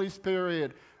Holy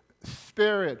Spirit.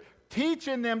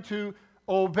 Teaching them to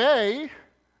obey,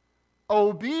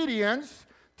 obedience,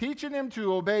 teaching them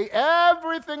to obey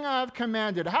everything I've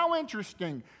commanded. How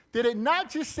interesting. Did it not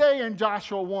just say in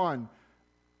Joshua 1,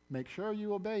 make sure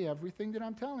you obey everything that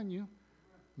I'm telling you.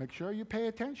 Make sure you pay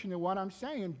attention to what I'm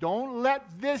saying. Don't let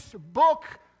this book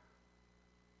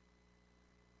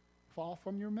fall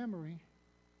from your memory.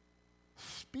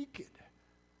 Speak it.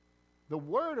 The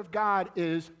Word of God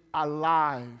is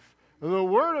alive. The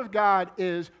Word of God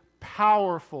is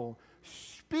powerful.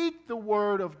 speak the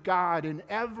word of God in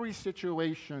every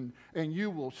situation, and you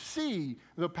will see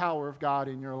the power of God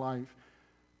in your life.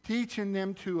 Teaching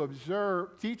them to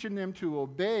observe, teaching them to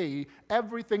obey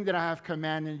everything that I have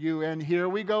commanded you. And here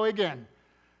we go again.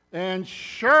 And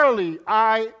surely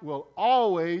I will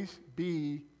always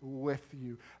be with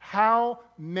you. How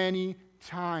many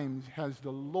times has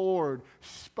the Lord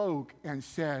spoke and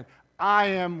said, I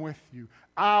am with you.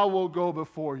 I will go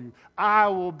before you. I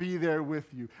will be there with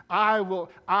you. How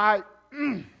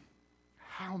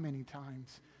many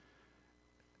times?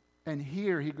 And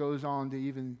here he goes on to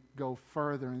even go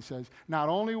further and says, not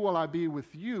only will I be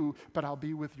with you, but I'll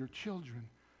be with your children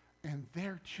and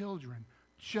their children,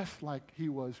 just like he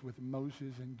was with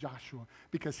Moses and Joshua.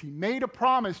 Because he made a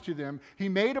promise to them. He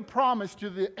made a promise to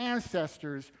the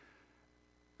ancestors.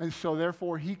 And so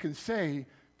therefore he can say,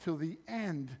 to the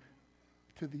end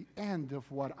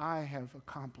of what I have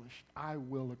accomplished, I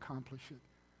will accomplish it.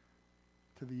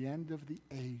 To the end of the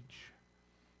age.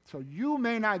 So you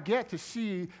may not get to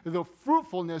see the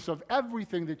fruitfulness of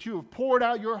everything that you have poured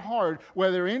out your heart,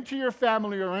 whether into your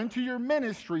family or into your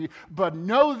ministry, but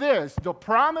know this, the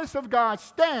promise of God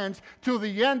stands till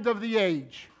the end of the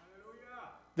age. Hallelujah.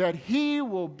 That he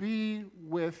will be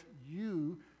with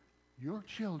you, your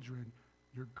children,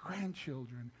 your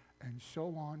grandchildren, and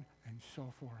so on and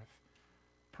so forth.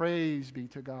 Praise be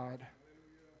to God.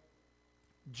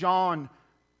 John,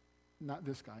 not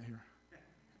this guy here.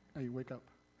 Hey, wake up.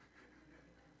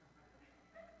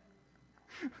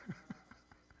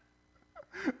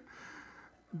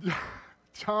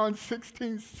 John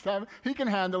 16:7. He can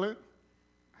handle it.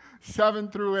 7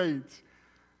 through 8.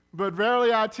 But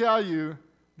verily I tell you,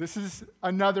 this is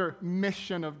another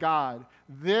mission of God.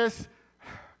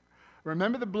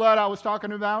 Remember the blood I was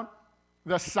talking about?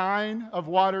 The sign of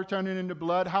water turning into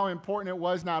blood, how important it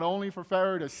was not only for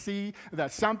Pharaoh to see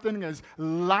that something as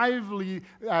lively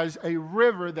as a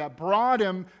river that brought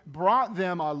them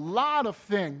a lot of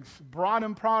things, brought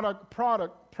them product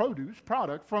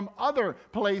from other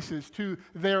places to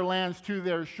their lands, to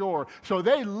their shore. So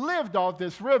they lived off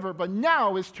this river, but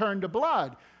now it's turned to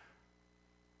blood.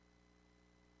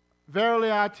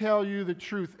 Verily I tell you the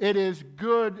truth, it is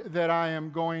good that I am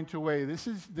going away. This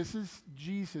is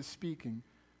Jesus speaking.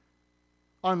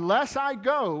 Unless I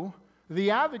go,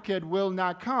 the advocate will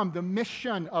not come. The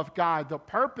mission of God, the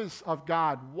purpose of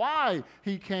God, why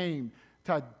he came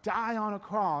to die on a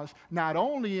cross, not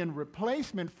only in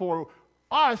replacement for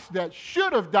us that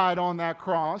should have died on that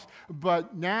cross,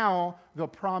 but now the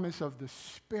promise of the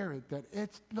Spirit that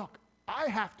look, I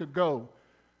have to go.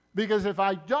 Because if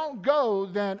I don't go,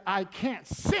 then I can't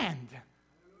send.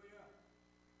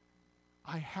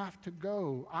 I have to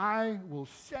go. I will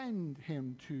send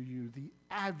him to you, the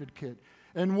advocate.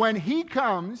 And when he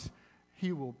comes,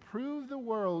 he will prove the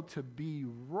world to be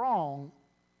wrong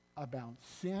about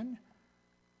sin,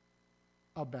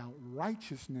 about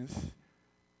righteousness,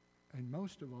 and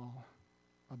most of all,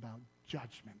 about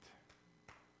judgment.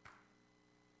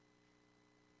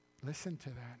 Listen to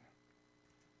that.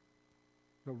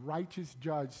 The righteous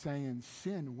judge saying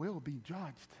sin will be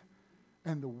judged.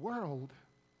 And the world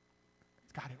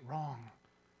has got it wrong.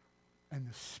 And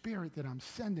the Spirit that I'm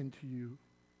sending to you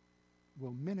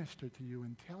will minister to you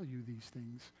and tell you these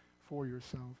things for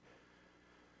yourself.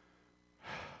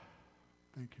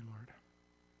 Thank you, Lord.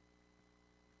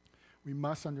 We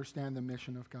must understand the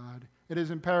mission of God. It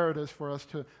is imperative for us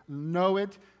to know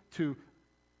it, to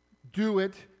do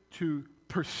it, to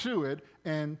pursue it,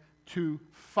 and to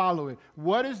follow it.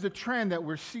 What is the trend that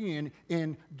we're seeing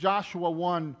in Joshua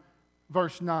 1,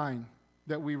 verse 9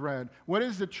 that we read? What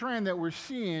is the trend that we're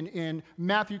seeing in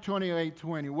Matthew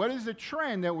 28:20? What is the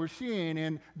trend that we're seeing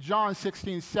in John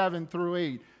 16:7 through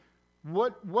 8?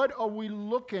 What are we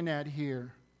looking at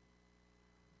here?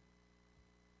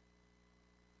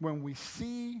 When we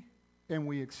see and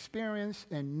we experience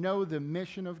and know the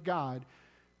mission of God,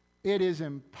 it is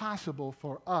impossible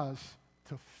for us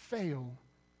to fail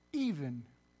even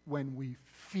when we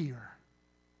fear.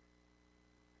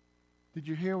 Did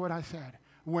you hear what I said?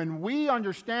 When we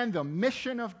understand the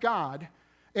mission of God,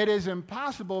 it is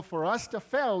impossible for us to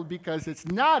fail because it's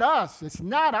not us. It's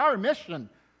not our mission.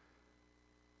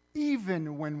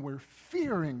 Even when we're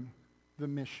fearing the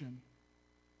mission.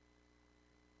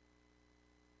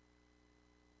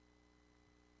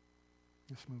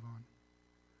 Let's move on.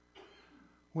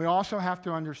 We also have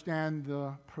to understand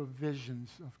the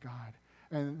provisions of God.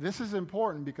 And this is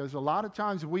important because a lot of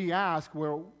times we ask,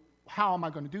 well, how am I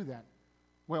going to do that?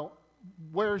 Well,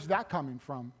 where's that coming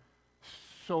from?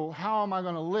 So how am I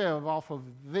going to live off of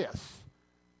this?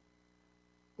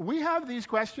 we have these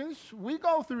questions. We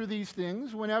go through these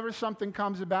things whenever something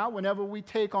comes about, whenever we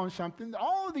take on something.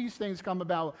 All of these things come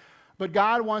about. But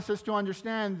God wants us to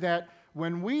understand that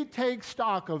when we take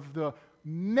stock of the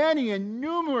many and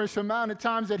numerous amount of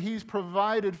times that He's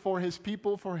provided for His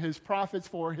people, for His prophets,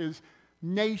 for His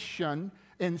nation,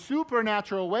 in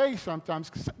supernatural ways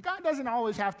sometimes. God doesn't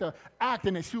always have to act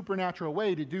in a supernatural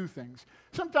way to do things.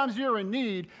 Sometimes you're in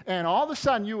need, and all of a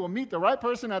sudden you will meet the right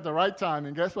person at the right time,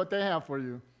 and guess what they have for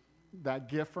you? That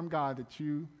gift from God that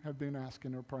you have been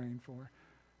asking or praying for.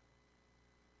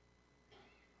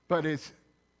 But it's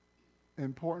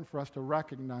important for us to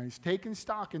recognize, taking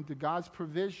stock into God's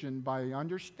provision by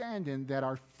understanding that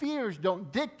our fears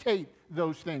don't dictate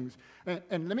those things.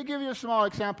 And let me give you a small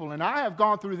example, and I have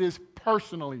gone through this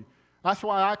personally. That's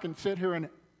why I can sit here and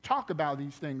talk about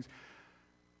these things.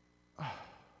 Oh,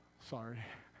 sorry.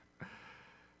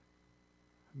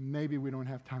 Maybe we don't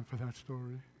have time for that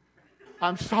story.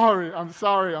 I'm sorry.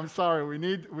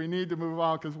 We need to move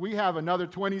on because we have another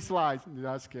 20 slides.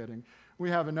 Just kidding. We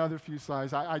have another few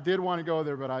slides. I did want to go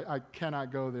there, but I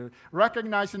cannot go there.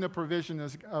 Recognizing the provision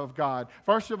of God.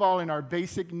 First of all, in our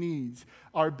basic needs.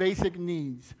 Our basic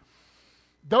needs.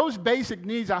 Those basic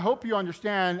needs, I hope you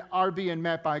understand, are being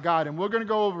met by God. And we're going to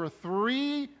go over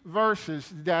 3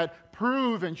 verses that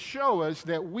prove and show us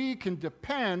that we can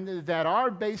depend that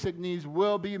our basic needs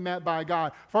will be met by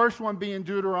God. First one being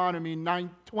Deuteronomy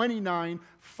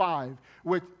 29:5,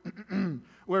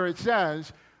 where it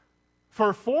says,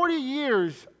 "For 40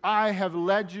 years I have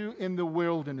led you in the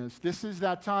wilderness." This is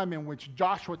that time in which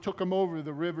Joshua took them over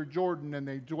the river Jordan and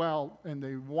they dwelt and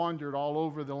they wandered all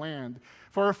over the land.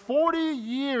 "For 40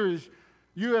 years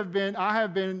I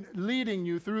have been leading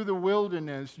you through the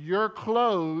wilderness. Your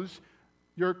clothes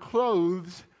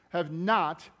have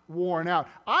not worn out."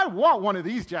 I want one of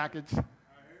these jackets.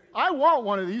 I want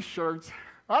one of these shirts.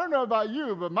 I don't know about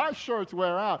you, but my shirts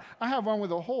wear out. I have one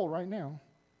with a hole right now.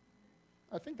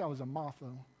 I think that was a moth,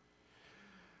 though.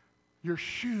 Your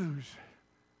shoes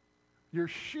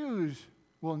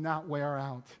will not wear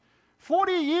out.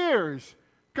 40 years.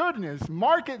 Goodness,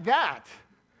 market that.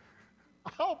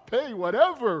 I'll pay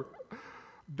whatever.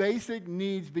 Basic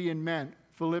needs being met.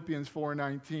 Philippians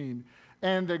 4:19.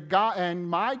 And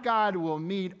my God will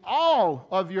meet all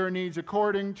of your needs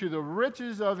according to the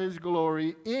riches of His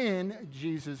glory in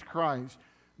Jesus Christ.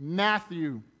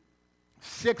 Matthew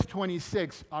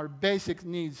 6:26, our basic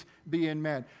needs being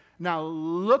met. Now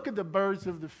look at the birds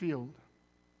of the field.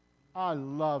 I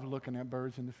love looking at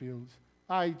birds in the fields.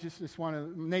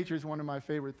 Nature is one of my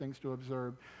favorite things to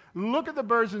observe. Look at the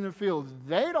birds in the fields.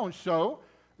 They don't sow,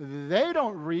 they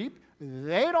don't reap,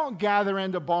 they don't gather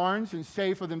into barns and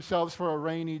save for themselves for a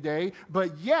rainy day,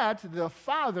 but yet the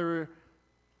Father,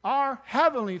 our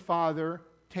Heavenly Father,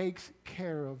 takes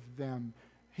care of them.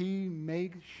 He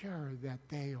makes sure that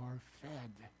they are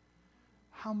fed.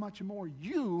 How much more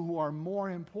you, who are more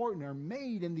important, are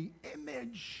made in the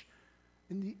image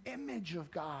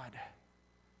of God.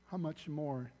 How much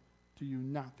more do you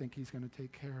not think He's going to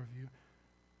take care of you?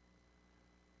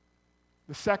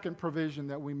 The second provision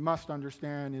that we must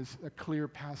understand is a clear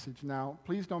passage. Now,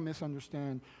 please don't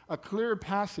misunderstand. A clear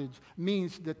passage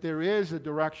means that there is a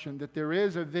direction, that there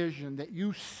is a vision, that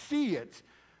you see it,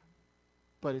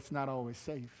 but it's not always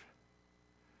safe.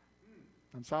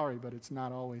 I'm sorry, but it's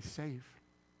not always safe.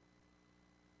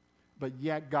 But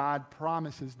yet God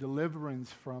promises deliverance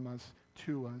from us,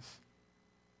 to us.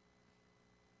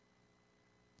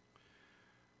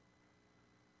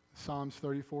 Psalms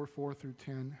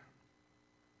 34:4-10.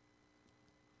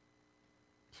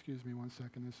 Excuse me one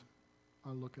second.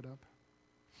 I'll look it up.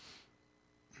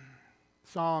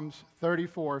 Psalms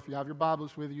 34. If you have your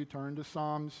Bibles with you, turn to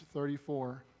Psalms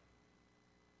 34.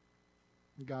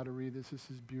 You got to read this. This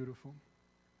is beautiful.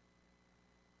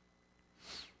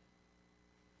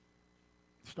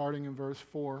 Starting in verse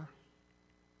 4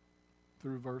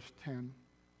 through verse 10.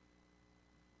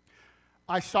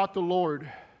 I sought the Lord,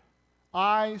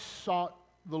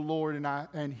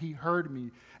 and He heard me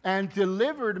and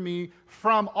delivered me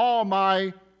from all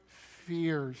my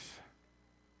fears.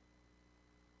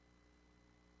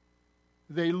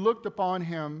 They looked upon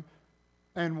Him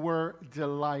and were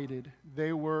delighted.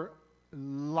 They were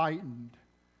lightened,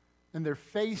 and their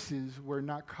faces were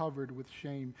not covered with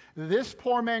shame. This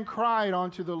poor man cried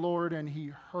unto the Lord, and He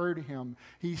heard him.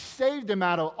 He saved him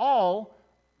out of all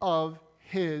of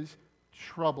his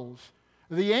troubles.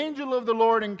 The angel of the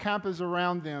Lord encampeth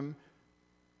around them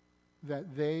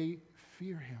that they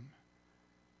fear Him.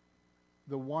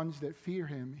 The ones that fear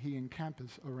Him, He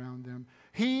encampeth around them.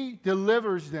 He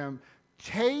delivers them.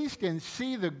 Taste and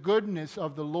see the goodness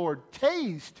of the Lord.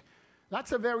 Taste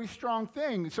That's a very strong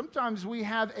thing. Sometimes we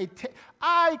have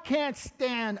I can't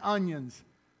stand onions.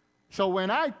 So when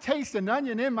I taste an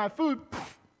onion in my food,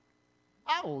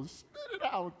 I will spit it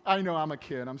out. I know I'm a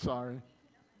kid. I'm sorry.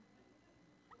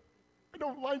 I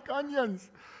don't like onions.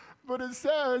 But it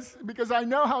says, because I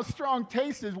know how strong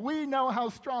taste is, we know how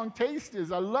strong taste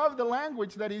is. I love the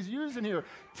language that he's using here.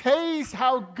 Taste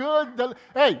how good the...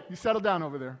 Hey, you settle down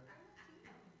over there.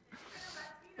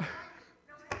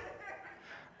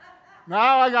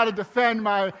 Now I got to defend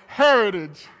my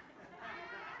heritage.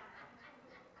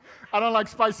 I don't like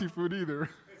spicy food either.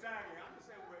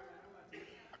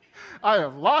 I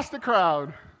have lost the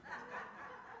crowd.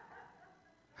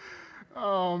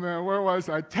 Oh, man, where was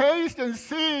I? Taste and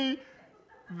see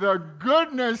the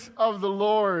goodness of the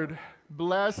Lord.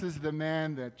 Blessed is the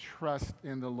man that trusts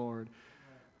in the Lord.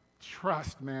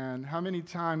 Trust, man. How many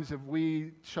times have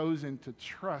we chosen to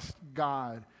trust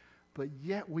God, but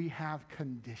yet we have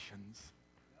conditions?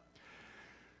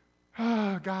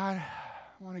 Oh, God,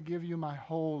 I want to give you my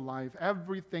whole life.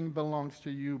 Everything belongs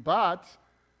to you, but,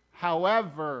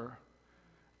 however,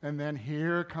 and then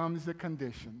here comes the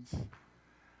conditions.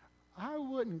 I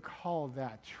wouldn't call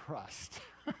that trust.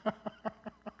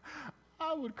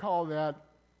 I would call that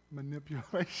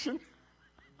manipulation.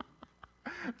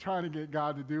 Trying to get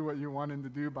God to do what you want him to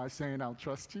do by saying, I'll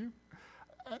trust you.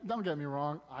 Don't get me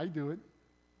wrong. I do it.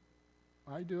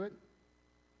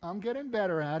 I'm getting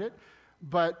better at it.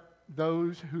 But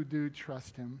those who do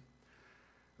trust him.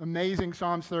 Amazing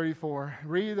Psalms 34.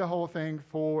 Read the whole thing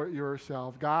for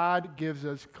yourself. God gives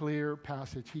us clear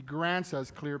passage. He grants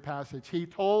us clear passage. He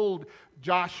told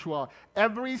Joshua,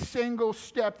 every single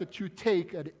step that you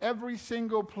take at every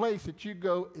single place that you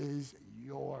go is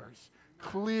yours.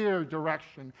 Clear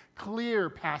direction, clear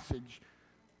passage.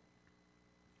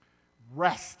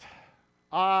 Rest.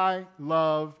 I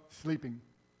love sleeping.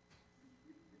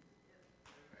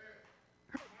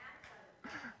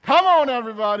 Come on,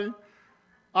 everybody.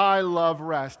 I love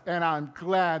rest, and I'm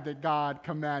glad that God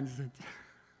commands it.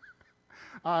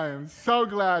 I am so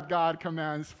glad God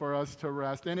commands for us to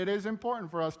rest, and it is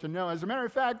important for us to know. As a matter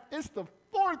of fact, it's the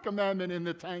 4th commandment in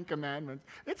the 10 commandments.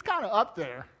 It's kind of up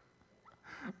there.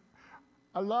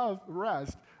 I love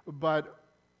rest, but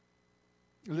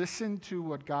listen to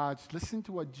what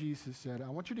Jesus said. I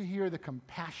want you to hear the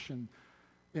compassion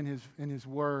in his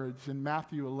words in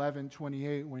Matthew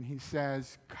 11:28 when he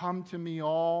says, "Come to me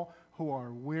all who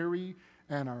are weary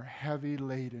and are heavy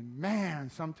laden." Man,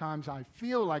 sometimes I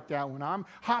feel like that when I'm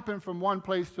hopping from one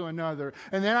place to another.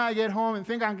 And then I get home and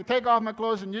think I can take off my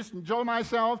clothes and just enjoy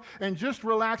myself and just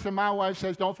relax. And my wife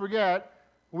says, don't forget,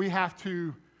 we have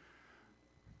to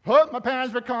put my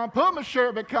pants back on, put my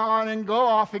shirt back on, and go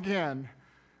off again.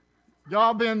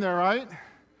 Y'all been there, right?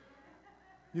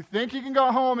 You think you can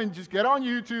go home and just get on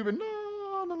YouTube and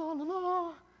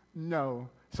no.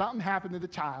 Something happened to the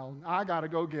child. I got to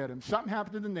go get him. Something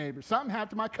happened to the neighbor. Something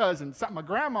happened to my cousin. My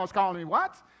grandma's calling me.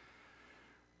 What?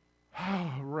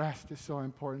 Oh, rest is so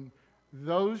important.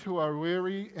 Those who are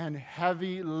weary and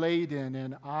heavy laden,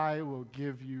 and I will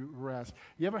give you rest.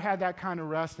 You ever had that kind of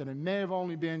rest, and it may have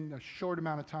only been a short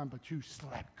amount of time, but you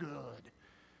slept good?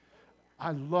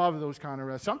 I love those kind of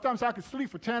rest. Sometimes I can sleep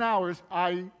for 10 hours.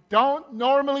 I don't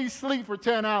normally sleep for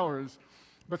 10 hours.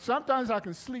 But sometimes I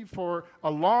can sleep for a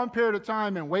long period of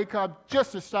time and wake up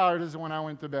just as tired as when I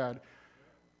went to bed.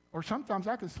 Or sometimes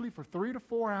I can sleep for 3 to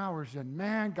 4 hours, and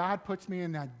man, God puts me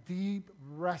in that deep,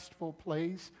 restful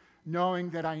place, knowing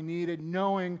that I need it,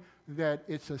 knowing that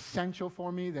it's essential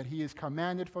for me, that He has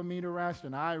commanded for me to rest,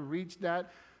 and I reach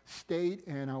that state,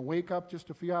 and I wake up just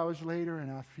a few hours later, and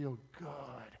I feel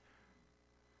good.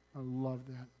 I love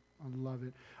that. I love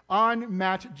it.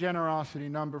 Unmatched generosity,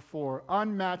 number 4.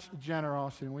 Unmatched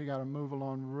generosity. And we got to move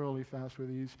along really fast with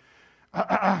these.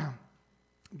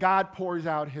 God pours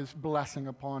out His blessing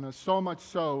upon us, so much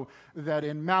so that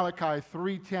in Malachi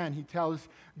 3:10, He tells,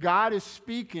 God is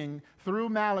speaking through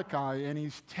Malachi, and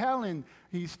He's telling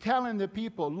the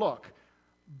people, look,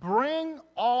 bring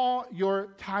all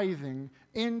your tithing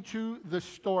into the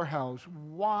storehouse.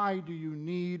 Why do you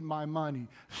need my money?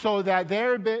 So that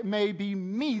there may be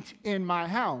meat in my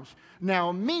house.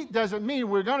 Now, meat doesn't mean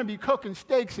we're going to be cooking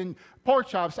steaks and pork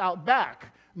chops out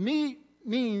back. Meat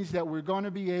means that we're going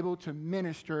to be able to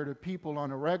minister to people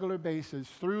on a regular basis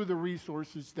through the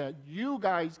resources that you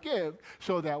guys give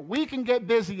so that we can get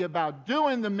busy about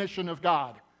doing the mission of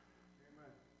God.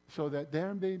 Amen. So that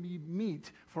there may be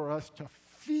meat for us to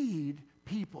feed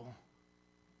people.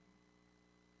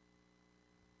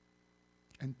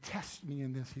 And test me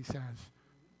in this, He says.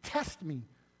 Test me.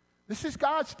 This is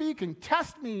God speaking.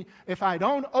 Test me if I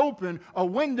don't open a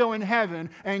window in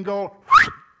heaven and go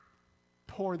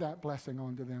pour that blessing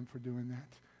onto them for doing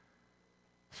that.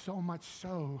 So much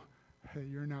so that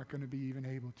you're not going to be even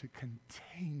able to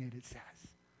contain it, it says.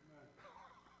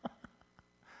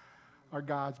 Our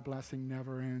God's blessing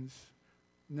never ends.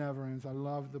 Never ends. I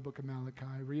love the book of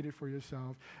Malachi. Read it for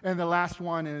yourself. And the last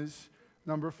one is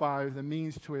number 5, the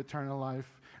means to eternal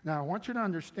life. Now, I want you to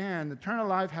understand, eternal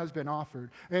life has been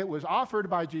offered. It was offered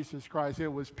by Jesus Christ. It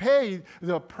was paid.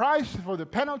 The price for the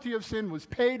penalty of sin was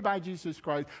paid by Jesus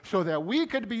Christ so that we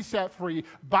could be set free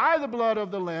by the blood of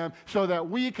the Lamb so that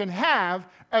we can have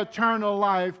eternal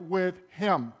life with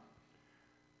Him.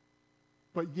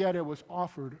 But yet it was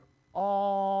offered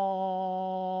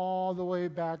all the way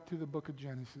back to the book of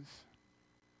Genesis.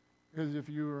 Because if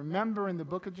you remember in the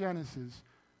book of Genesis,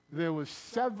 there was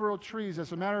several trees.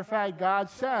 As a matter of fact, God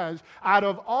says, out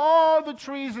of all the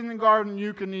trees in the garden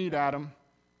you can eat, Adam,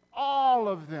 all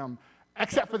of them,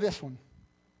 except for this one.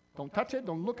 Don't touch it.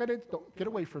 Don't look at it. Don't get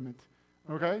away from it.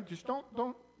 Okay? Just don't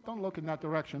look in that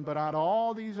direction. But out of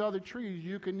all these other trees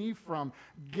you can eat from,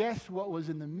 guess what was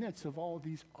in the midst of all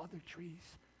these other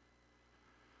trees?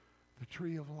 The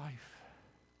tree of life.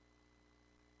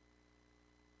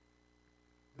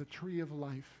 The tree of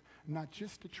life. Not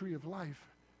just the tree of life,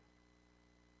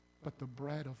 but the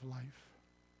bread of life,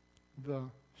 the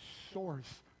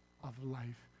source of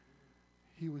life.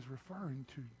 He was referring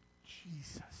to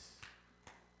Jesus,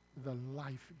 the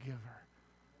life giver.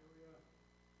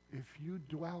 If you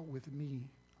dwell with me,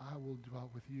 I will dwell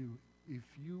with you. If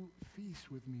you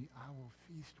feast with me, I will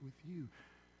feast with you.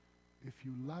 If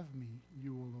you love me,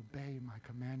 you will obey my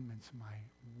commandments, my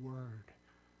word.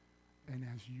 And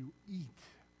as you eat,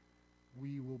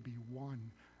 we will be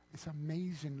one. It's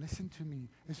amazing, listen to me,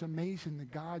 it's amazing that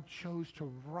God chose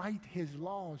to write His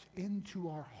laws into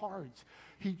our hearts.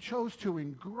 He chose to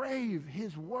engrave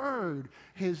His word,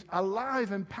 His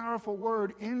alive and powerful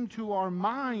word into our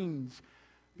minds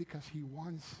because He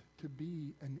wants to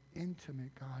be an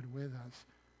intimate God with us.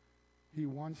 He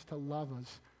wants to love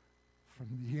us from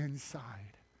the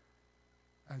inside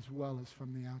as well as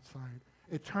from the outside.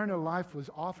 Eternal life was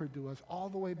offered to us all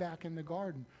the way back in the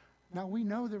garden. Now, we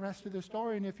know the rest of the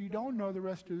story, and if you don't know the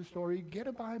rest of the story, get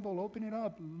a Bible, open it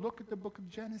up, look at the book of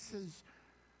Genesis.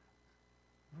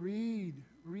 Read,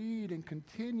 and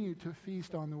continue to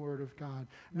feast on the Word of God.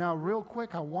 Now, real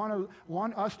quick, I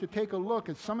want us to take a look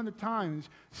at some of the times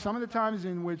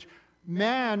in which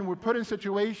man were put in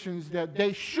situations that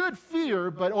they should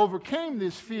fear, but overcame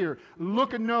this fear.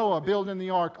 Look at Noah building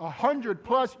the ark,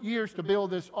 100+ years to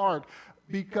build this ark,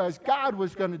 because God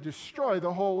was going to destroy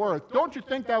the whole earth. Don't you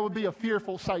think that would be a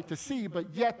fearful sight to see?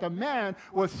 But yet the man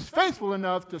was faithful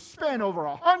enough to spend over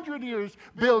 100 years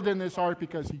building this ark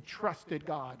because he trusted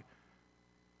God.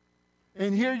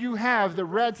 And here you have the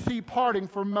Red Sea parting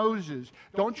for Moses.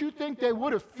 Don't you think they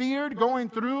would have feared going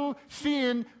through,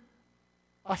 seeing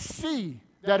a sea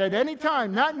that at any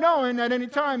time, not knowing at any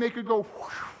time, they could go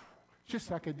whoosh, just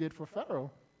like it did for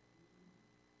Pharaoh?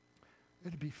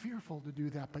 It'd be fearful to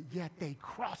do that, but yet they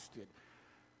crossed it.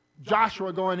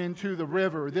 Joshua going into the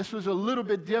river. This was a little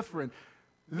bit different.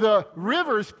 The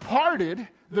rivers parted,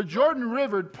 the Jordan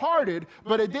River parted,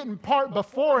 but it didn't part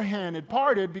beforehand. It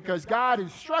parted because God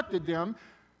instructed them,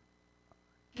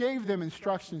 gave them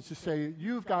instructions to say,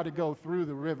 you've got to go through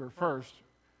the river first.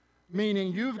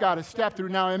 Meaning you've got to step through.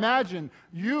 Now imagine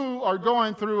you are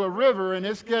going through a river and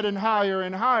it's getting higher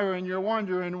and higher and you're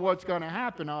wondering what's going to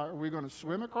happen. Are we going to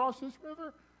swim across this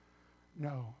river?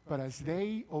 No. But as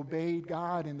they obeyed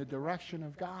God in the direction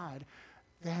of God,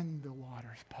 then the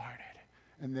waters parted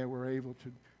and they were able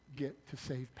to get to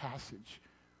safe passage.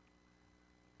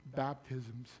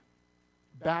 Baptisms.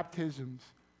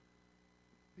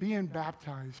 Being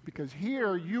baptized, because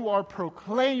here you are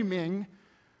proclaiming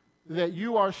that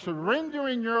you are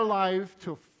surrendering your life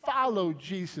to follow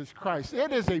Jesus Christ.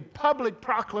 It is a public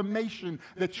proclamation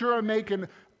that you're making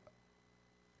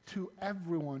to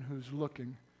everyone who's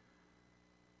looking.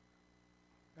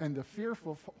 And the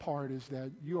fearful part is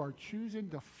that you are choosing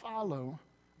to follow.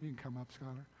 You can come up,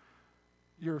 Scholar.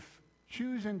 You're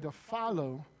choosing to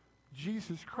follow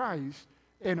Jesus Christ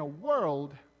in a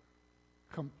world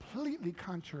completely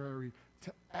contrary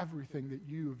to everything that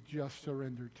you've just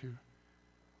surrendered to.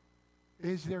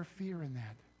 Is there fear in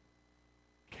that?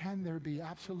 Can there be?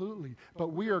 Absolutely. But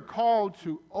we are called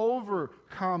to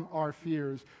overcome our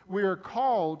fears. We are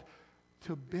called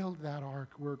to build that ark.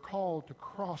 We're called to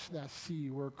cross that sea.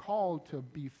 We're called to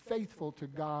be faithful to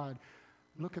God.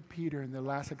 Look at Peter in the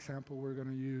last example we're going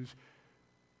to use.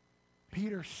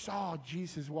 Peter saw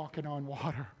Jesus walking on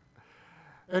water.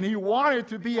 And he wanted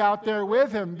to be out there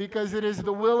with him because it is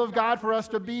the will of God for us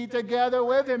to be together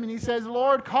with him. And he says,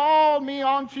 Lord, call me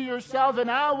unto yourself and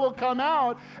I will come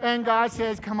out. And God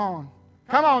says, come on.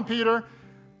 Come on, Peter.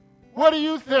 What do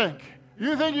you think?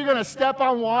 You think you're going to step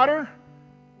on water?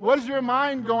 What is your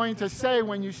mind going to say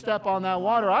when you step on that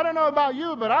water? I don't know about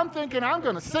you, but I'm thinking I'm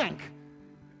going to sink.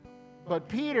 But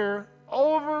Peter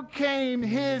overcame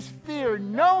his fear,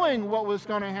 knowing what was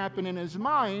going to happen in his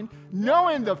mind,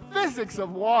 knowing the physics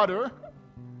of water.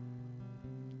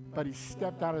 But he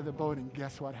stepped out of the boat, and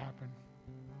guess what happened?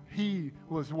 He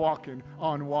was walking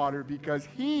on water because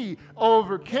he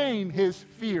overcame his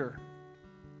fear.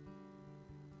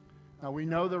 Now, we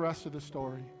know the rest of the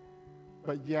story,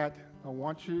 but yet I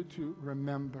want you to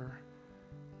remember,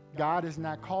 God has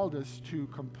not called us to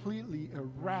completely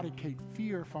eradicate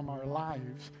fear from our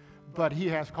lives, but he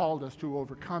has called us to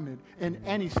overcome it in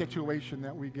any situation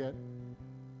that we get.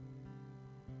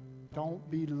 Don't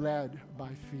be led by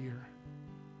fear.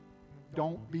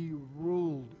 Don't be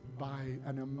ruled by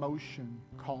an emotion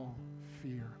called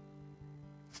fear.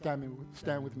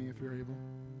 Stand with me if you're able.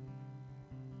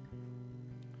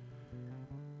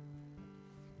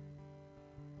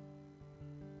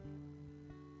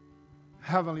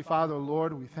 Heavenly Father,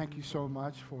 Lord, we thank you so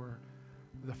much for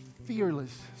the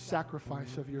fearless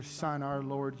sacrifice of your Son, our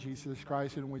Lord Jesus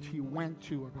Christ, in which he went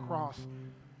to a cross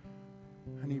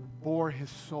and he bore his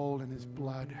soul and his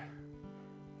blood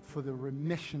for the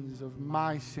remissions of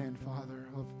my sin, Father,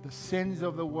 of the sins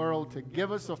of the world, to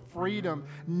give us a freedom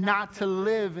not to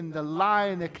live in the lie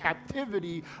and the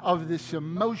captivity of this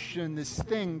emotion, this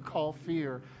thing called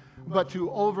fear, but to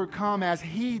overcome as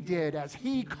he did, as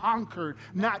he conquered,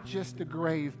 not just the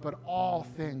grave, but all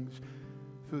things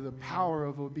through the power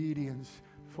of obedience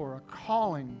for a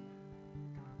calling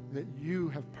that you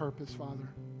have purposed, Father.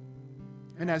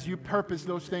 And as you purpose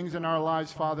those things in our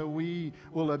lives, Father, we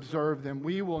will observe them.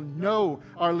 We will know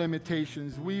our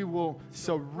limitations. We will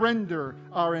surrender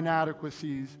our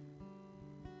inadequacies.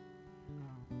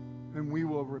 And we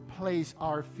will replace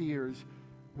our fears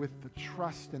with the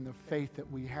trust and the faith that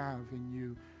we have in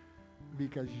you,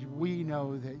 because we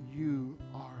know that you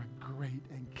are a great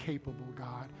and capable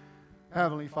God.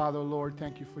 Heavenly Father, Lord,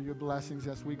 thank you for your blessings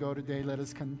as we go today. Let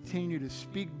us continue to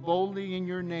speak boldly in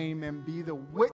your name and be the witness